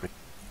news when...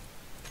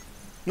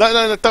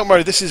 No, don't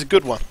worry, this is a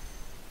good one.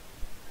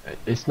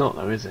 It's not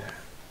though, is it?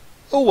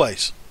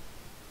 Always.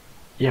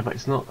 Yeah, but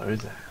it's not though,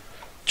 is it?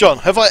 John,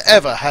 have I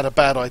ever had a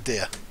bad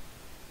idea?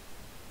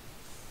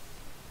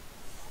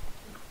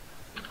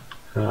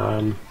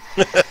 Are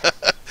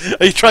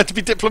you trying to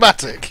be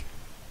diplomatic?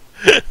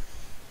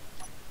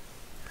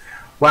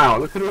 Wow,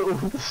 look at all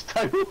the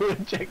stone we're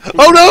injecting.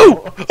 Oh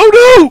no!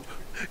 Oh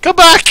no! Come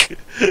back!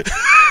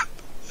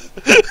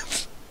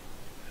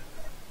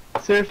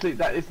 Seriously,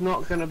 that is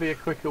not going to be a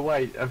quicker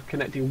way of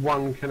connecting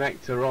one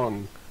connector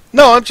on.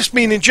 No, I just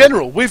mean in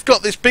general. We've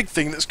got this big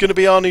thing that's going to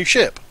be our new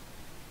ship.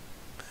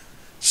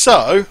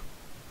 So,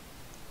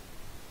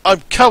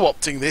 I'm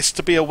co-opting this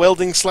to be a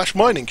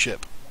welding/mining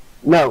ship.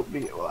 No,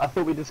 I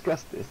thought we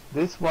discussed this.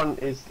 This one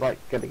is like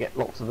going to get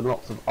lots and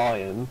lots of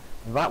iron.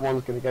 That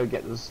one's going to go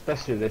get the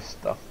specialist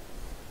stuff.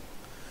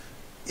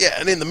 Yeah,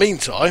 and in the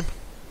meantime...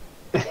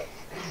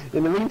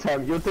 In the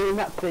meantime, you're doing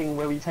that thing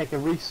where we take a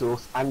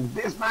resource and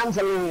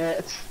dismantling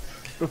it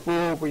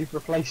before we've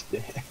replaced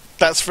it.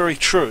 That's very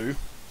true.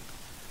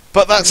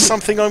 But that's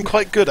something I'm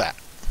quite good at.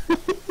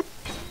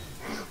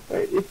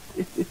 It's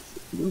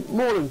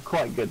more than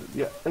quite good.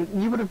 Yeah,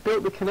 you would have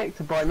built the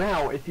connector by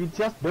now if you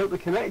just built the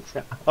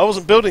connector. I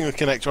wasn't building the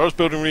connector, I was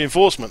building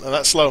reinforcement, and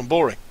that's slow and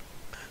boring.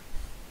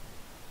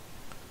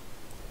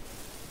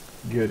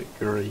 Good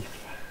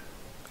grief.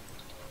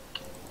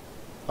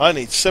 I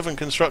need 7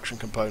 construction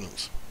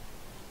components.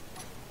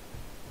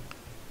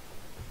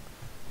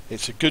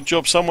 It's a good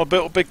job someone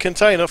built a big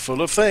container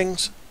full of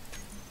things.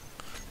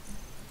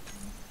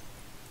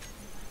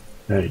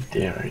 Oh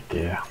dear, oh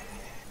dear.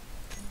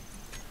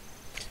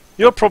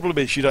 Your problem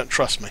is you don't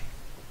trust me.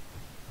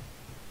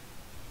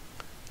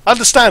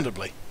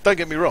 Understandably, don't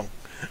get me wrong.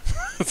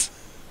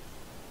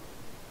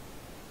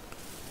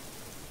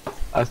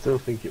 I still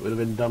think it would have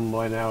been done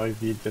by now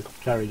if you'd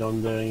just carried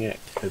on doing it.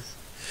 Cause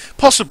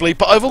Possibly,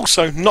 but I've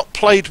also not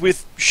played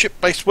with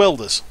ship-based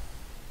welders.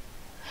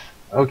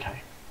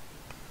 okay.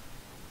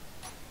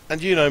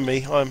 And you know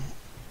me, I'm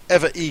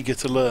ever eager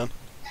to learn.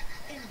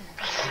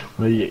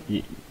 Well,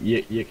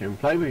 you can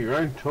play with your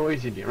own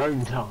toys in your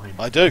own time.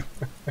 I do.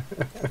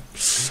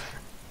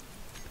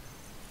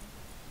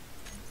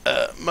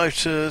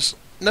 Motors.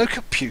 No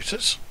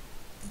computers?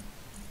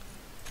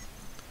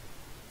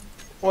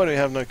 Why do we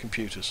have no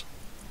computers?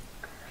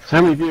 So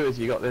how many viewers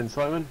you got then,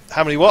 Simon?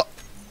 How many what?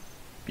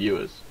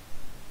 Viewers.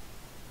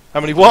 How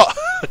many what?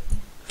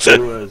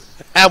 Viewers.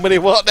 How many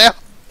what now?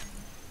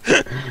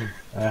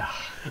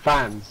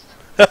 Fans.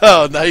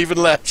 Oh, no, even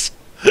less.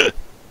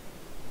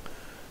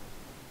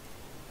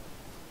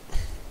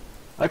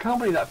 I can't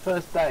believe that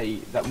first day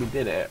that we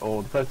did it,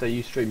 or the first day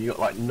you streamed, you got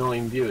like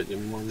 9 viewers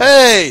in one.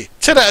 Hey!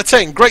 10 out of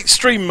 10. Great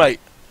stream, mate.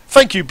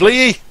 Thank you,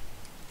 Blee.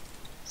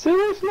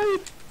 Seriously?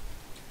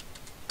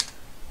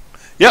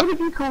 Yep. What have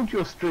you called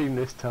your stream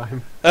this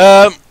time?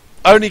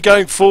 Only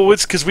going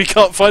forwards because we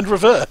can't find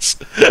reverse.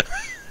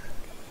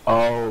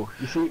 Oh,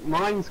 you see,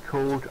 mine's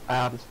called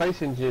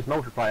Space Engineers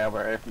Multiplayer,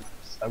 where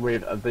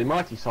with the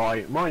Mighty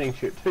Sai Mining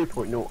Ship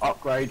 2.0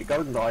 upgrade,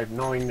 going live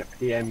 9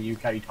 PM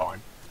UK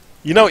time.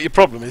 You know what your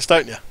problem is,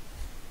 don't you?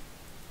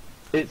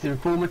 It's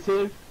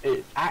informative,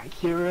 it's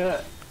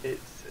accurate,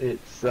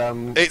 It's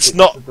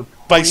not to the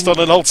based on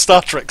point. an old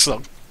Star Trek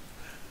song.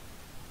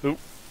 Oop.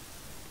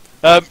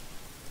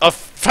 I've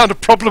found a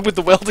problem with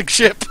the welding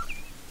ship.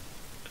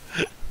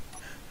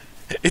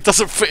 It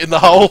doesn't fit in the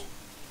hole.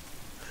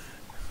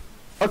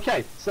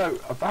 Okay, so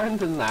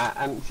abandon that,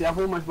 and see, I've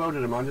almost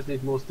welded them. I just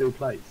need more steel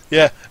plates.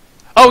 Yeah.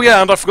 Oh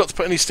yeah, and I forgot to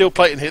put any steel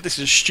plate in here. This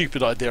is a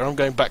stupid idea. I'm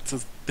going back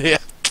to here.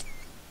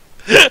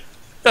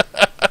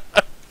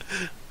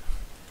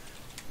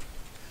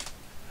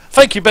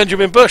 Thank you,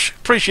 Benjamin Bush.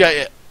 Appreciate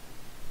it.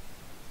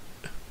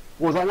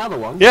 Was that another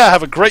one? Yeah, I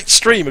have a great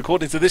stream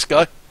according to this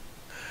guy.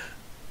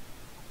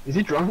 Is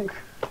he drunk?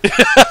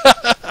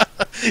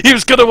 He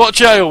was going to watch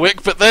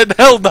Ailwick, but then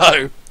hell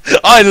no.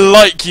 I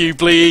like you,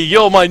 Blee.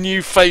 You're my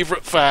new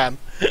favourite fan.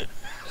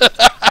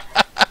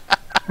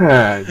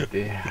 Oh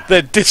dear.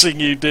 They're dissing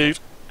you, dude.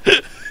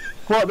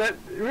 What? That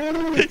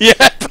really?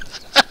 Yep.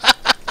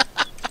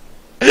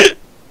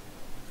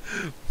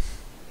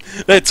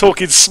 They're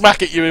talking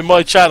smack at you in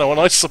my channel, and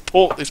I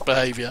support this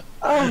behaviour.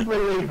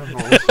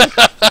 Unbelievable.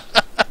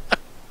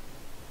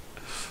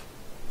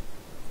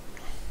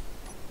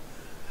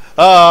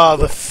 Ah,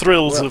 the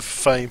thrills of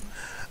fame.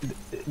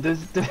 Is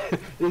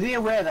he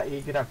aware that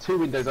he could have two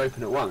windows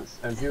open at once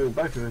and viewing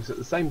both of us at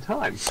the same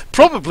time?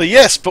 Probably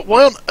yes, but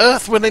why on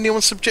earth would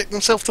anyone subject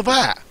themselves to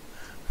that?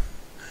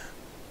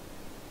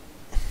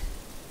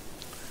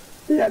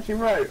 He actually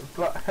wrote,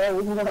 but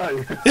hell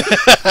no.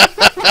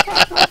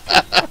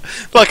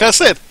 Like I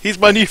said, he's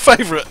my new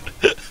favourite.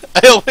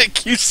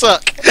 Ailwick, you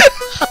suck.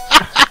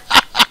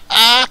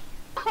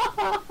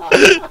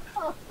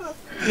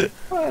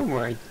 Oh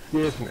my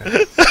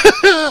goodness.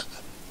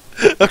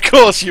 Of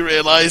course you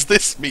realise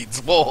this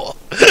means war.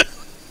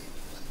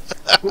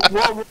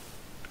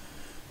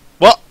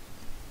 What?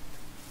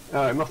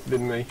 Oh, it must have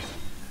been me.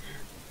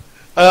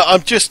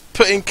 I'm just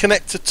putting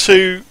connector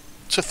 2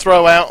 to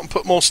throw out and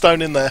put more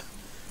stone in there.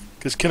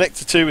 Because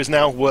connector 2 is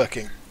now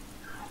working.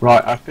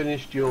 Right, I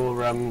finished your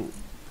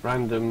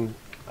random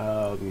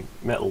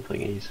metal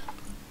thingies.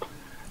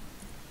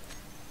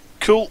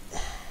 Cool.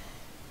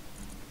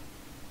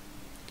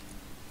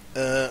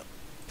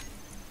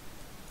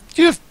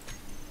 You've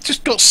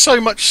just got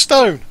so much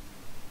stone.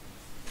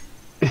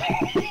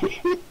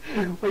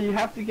 Well, you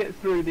have to get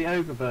through the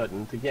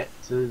overburden to get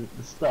to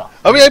the stuff.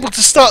 Are we able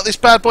to start this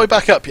bad boy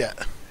back up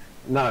yet?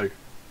 No.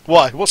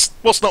 Why?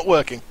 What's not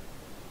working?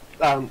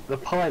 The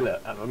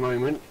pilot at the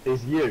moment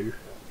is you.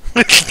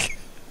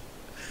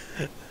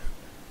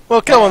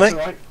 Well, go on then.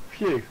 Right.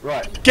 Phew,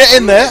 right. Get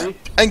in there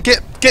and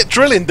get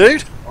drilling,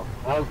 dude.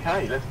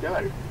 Okay, let's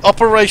go.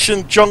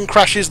 Operation John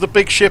crashes the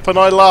big ship and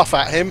I laugh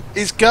at him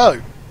is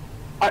go.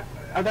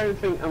 I don't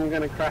think I'm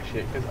going to crash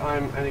it because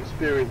I'm an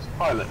experienced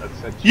pilot.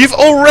 Essentially. You've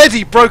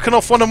already broken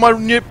off one of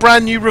my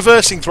brand new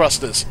reversing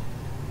thrusters.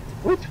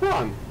 Which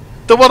one?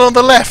 The one on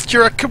the left.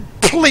 You're a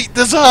complete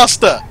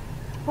disaster.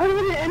 I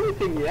haven't hit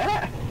anything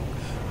yet.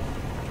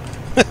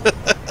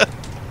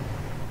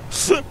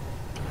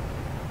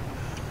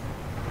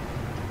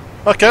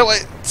 Okay, well,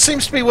 it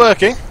seems to be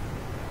working.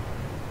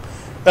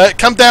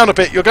 Come down a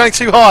bit. You're going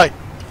too high.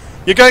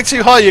 You're going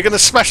too high. You're going to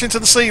smash into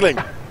the ceiling.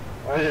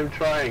 I am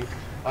trying.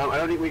 I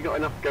don't think we got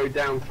enough go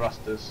down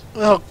thrusters.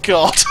 Oh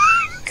God!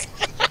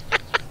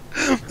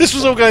 This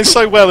was all going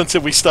so well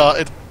until we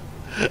started.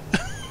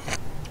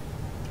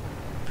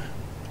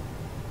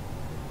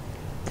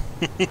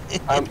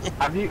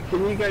 Can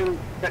you go and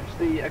fetch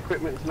the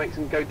equipment to make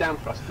some go down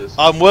thrusters?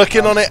 I'm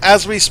working on it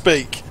as we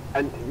speak.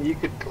 And you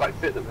could like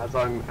fit them as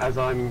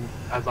I'm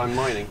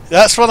mining.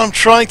 That's what I'm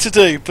trying to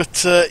do,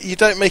 but you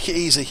don't make it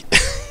easy.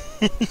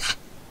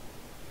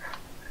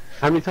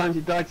 How many times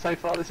you died so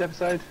far this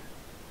episode?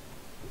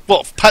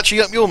 What,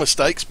 patching up your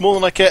mistakes? More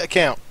than I care to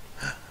count.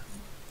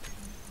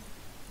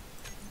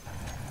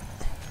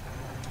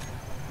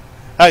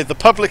 Hey, the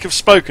public have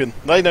spoken.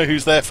 They know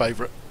who's their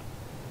favourite.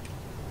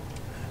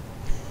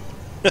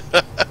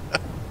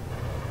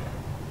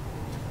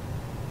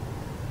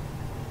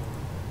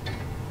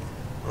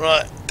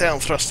 Right,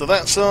 down thruster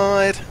that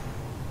side.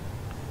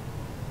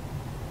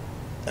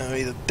 And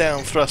either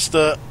down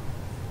thruster.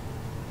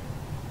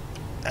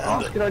 And Oh,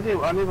 that's a good idea.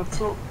 I never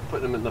thought to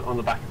put them on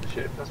the back of the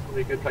ship. That's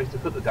probably a good place to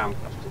put the down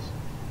thrusters.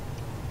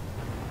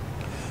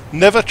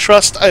 never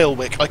trust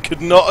Ailwick. I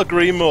could not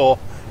agree more.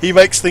 He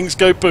makes things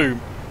go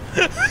boom.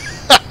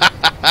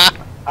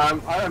 I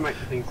don't make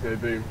the things go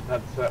boom.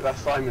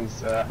 That's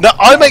Simon's. No,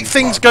 I make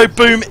things go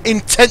boom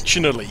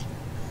intentionally.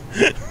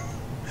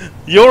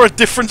 You're a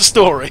different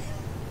story.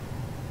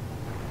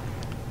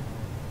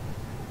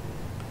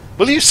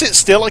 Will you sit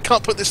still? I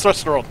can't put this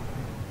thruster on.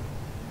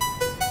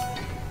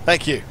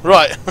 Thank you.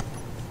 Right.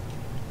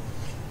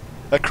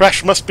 A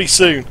crash must be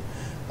soon.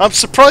 I'm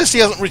surprised he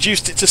hasn't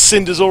reduced it to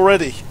cinders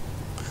already.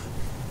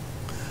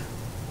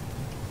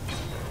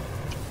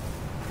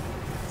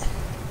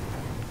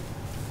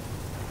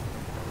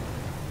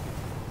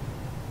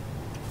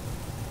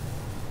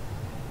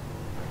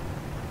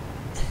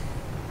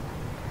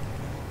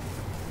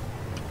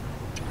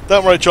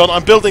 Don't worry, John.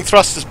 I'm building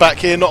thrusters back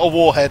here, not a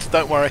warhead.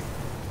 Don't worry.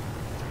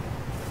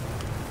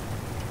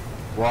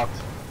 What?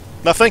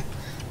 Nothing?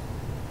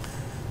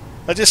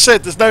 I just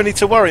said there's no need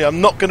to worry. I'm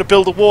not going to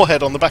build a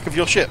warhead on the back of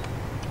your ship.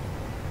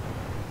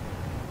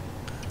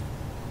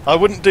 I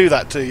wouldn't do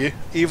that to you,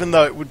 even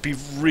though it would be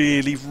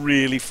really,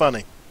 really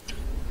funny.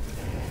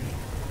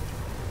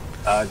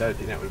 I don't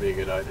think that would be a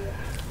good idea.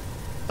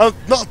 I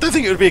don't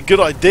think it would be a good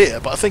idea,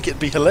 but I think it'd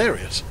be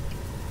hilarious.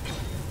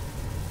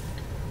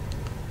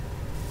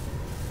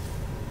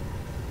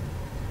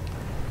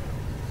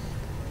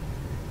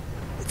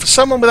 For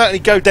someone without any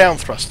go-down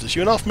thrusters,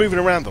 you're not moving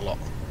around a lot.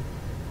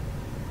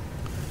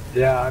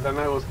 Yeah, I don't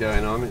know what's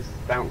going on. It's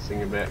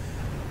bouncing a bit.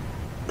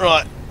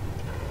 Right.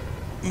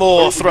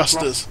 More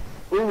thrusters.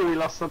 We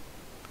lost some.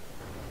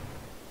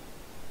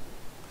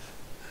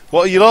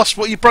 What have you lost?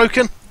 What have you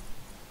broken?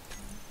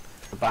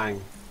 A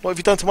bang. What have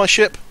you done to my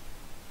ship?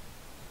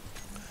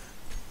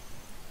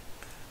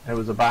 There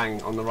was a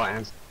bang on the right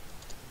hand.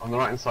 On the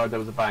right hand side there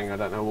was a bang. I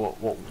don't know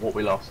what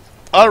we lost.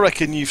 I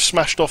reckon you've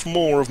smashed off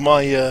more of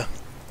my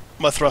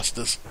my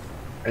thrusters.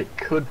 It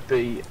could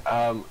be.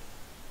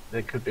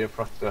 There could be a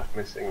thruster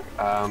missing.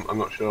 I'm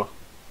not sure.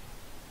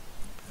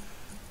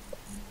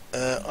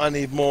 I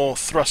need more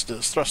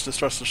thrusters.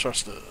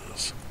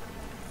 Thrusters.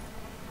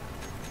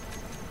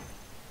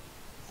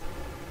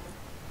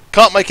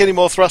 Can't make any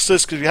more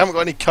thrusters because we haven't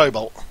got any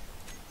cobalt.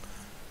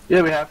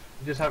 Yeah, we have.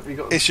 You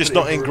got. It's just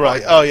not in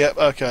grey. Oh yeah,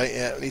 okay,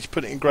 yeah. We need to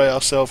put it in grey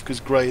ourselves because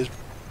grey is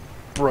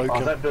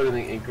broken. Oh, don't do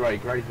anything in grey.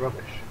 Grey's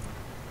rubbish.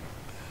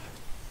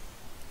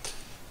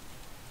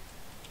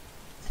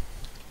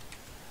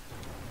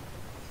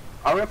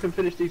 Hurry up and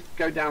finish these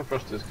go down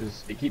thrusters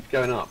because it keeps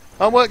going up.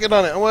 I'm working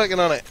on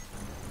it.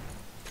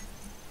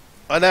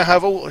 I now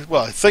have all.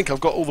 Well, I think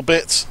I've got all the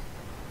bits.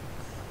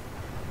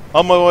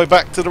 On my way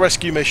back to the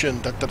rescue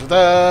mission. Da, da, da,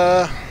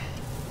 da.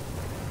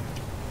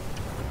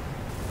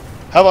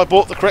 Have I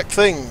bought the correct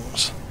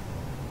things?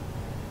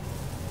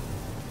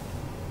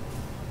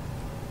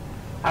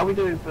 How are we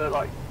doing for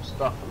like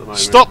stuff at the moment?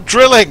 Stop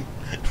drilling!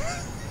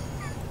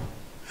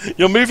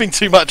 You're moving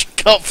too much. I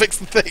can't fix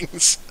the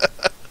things.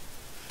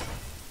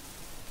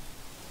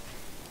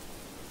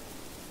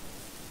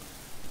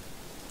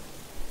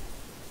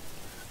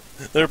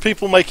 There are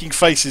people making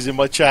faces in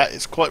my chat.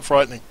 It's quite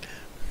frightening.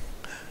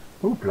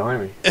 Oh,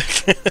 blimey.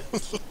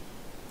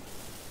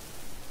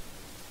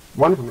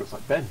 One of them looks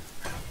like Ben.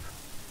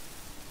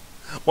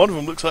 One of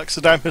them looks like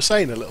Saddam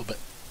Hussein a little bit.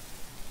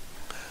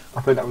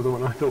 I think that was the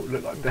one I thought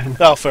looked like Ben.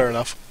 Oh, fair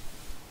enough.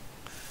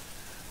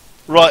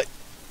 Right.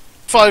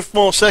 5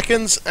 more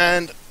seconds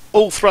and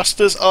all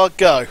thrusters are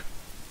go.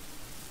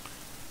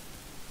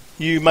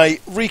 You may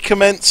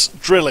recommence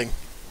drilling.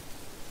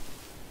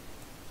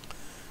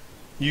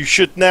 You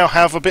should now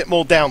have a bit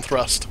more down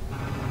thrust.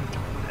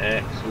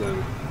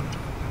 Excellent.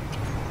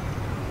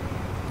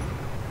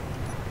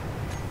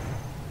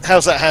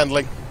 How's that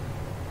handling?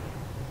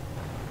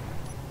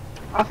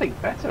 I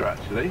think better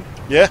actually.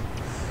 Yeah?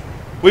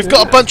 We've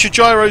got a bunch of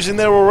gyros in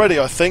there already,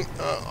 I think.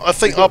 I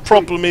think our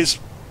problem is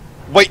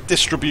weight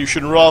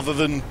distribution rather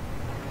than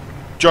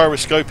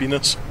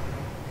gyroscopiness.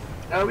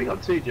 No, we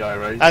got 2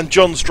 gyros. And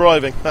John's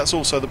driving. That's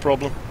also the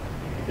problem.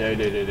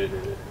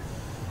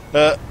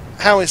 No.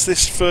 How is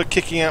this for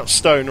kicking out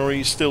stone, or are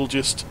you still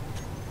just...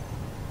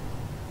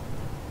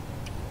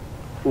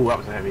 Oh, that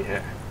was a heavy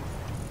hit.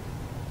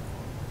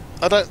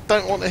 I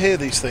don't want to hear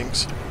these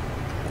things.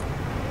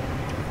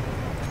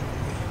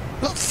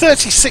 Got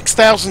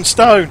 36,000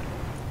 stone!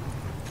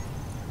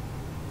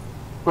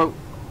 Well,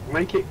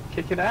 make it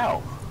kick it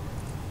out.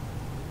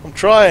 I'm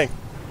trying.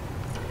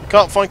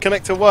 Can't find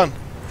connector 1.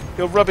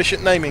 You're rubbish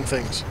at naming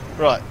things.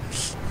 Right.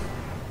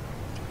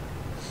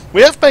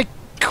 We have made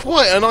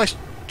quite a nice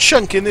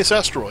chunk in this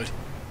asteroid.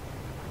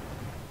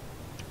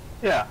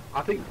 Yeah,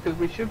 I think because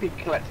we should be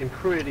collecting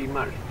pretty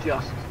much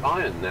just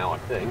iron now, I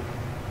think.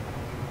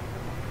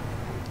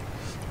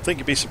 I think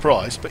you'd be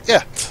surprised, but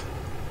yeah.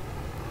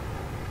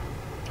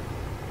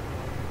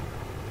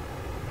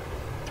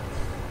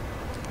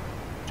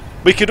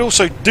 We could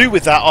also do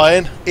with that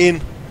iron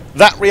in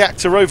that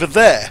reactor over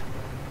there.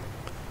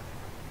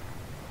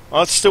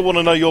 I still want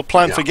to know your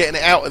plan for getting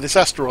it out of this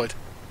asteroid.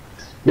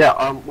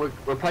 Yeah, we'll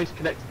replace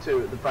connector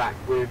 2 at the back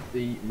with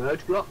the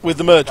merge block. With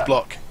the merge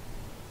block.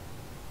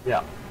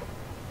 Yeah.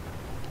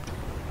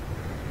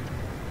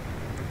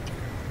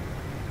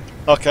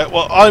 Okay,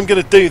 well, I'm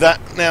going to do that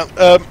now.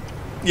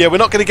 Yeah, we're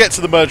not going to get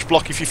to the merge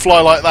block if you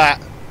fly like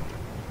that.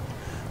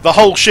 The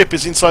whole ship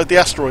is inside the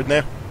asteroid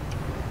now.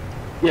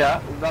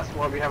 Yeah, that's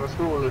why we have a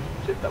smaller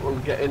ship that will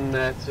get in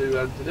there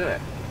to do it.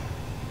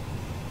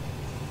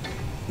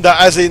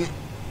 That as in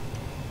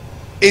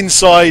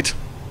inside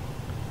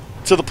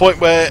to the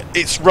point where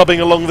it's rubbing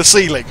along the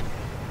ceiling.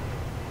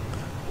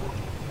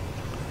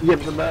 Yeah,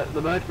 but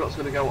the merge block's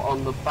going to go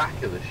on the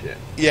back of the ship.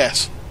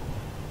 Yes.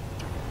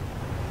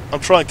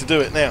 I'm trying to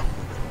do it now.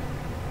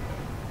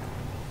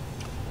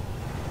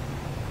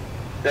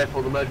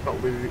 Therefore, the merge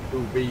block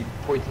will be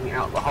pointing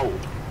out the hole.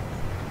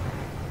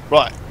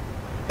 Right.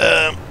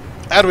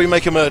 How do we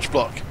make a merge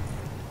block?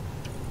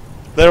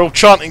 They're all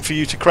chanting for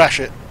you to crash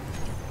it.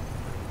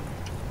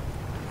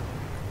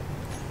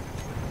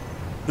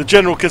 The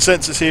general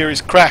consensus here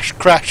is crash,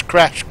 crash,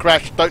 crash,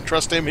 crash. Don't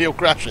trust him, he'll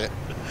crash it.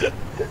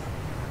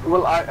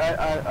 Well,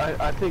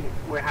 I think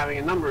we're having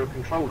a number of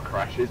controlled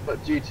crashes,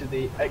 but due to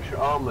the extra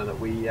armour that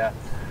we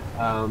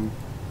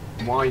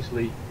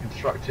wisely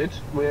constructed,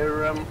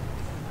 we're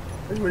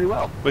doing really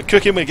well. We're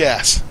cooking with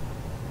gas.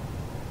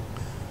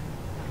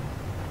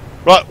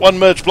 Right, one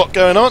merge block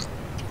going on.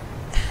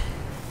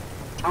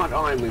 How much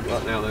iron we've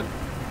got now then?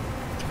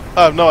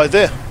 I have no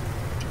idea.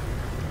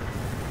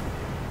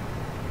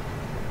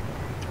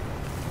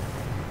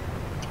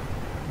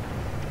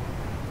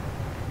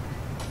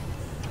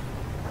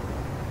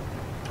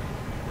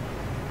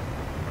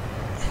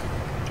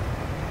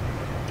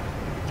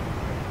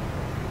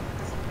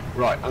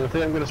 Right, and I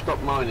think I'm going to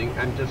stop mining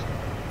and just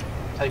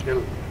take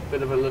a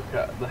bit of a look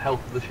at the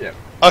health of the ship.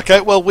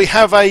 Okay, well, we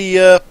have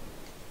a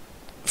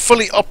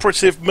fully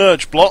operative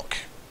merge block.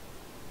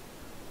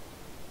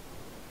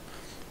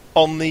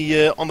 on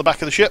the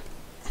back of the ship.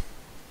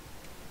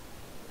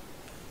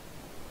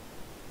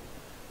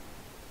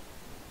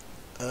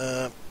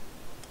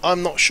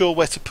 I'm not sure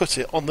where to put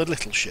it on the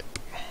little ship.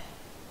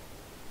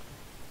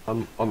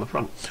 On the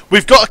front.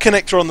 We've got a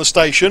connector on the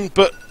station,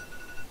 but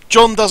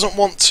John doesn't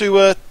want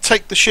to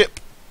take the ship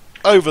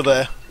over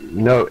there.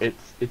 No,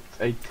 it's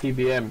a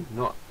TBM,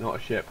 not a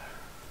ship.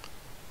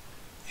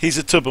 He's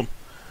a tubum.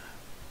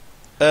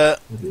 What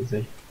is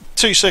he?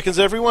 2 seconds,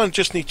 everyone.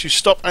 Just need to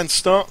stop and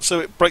start so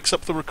it breaks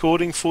up the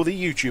recording for the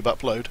YouTube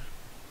upload.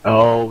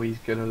 Oh, he's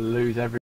gonna lose every.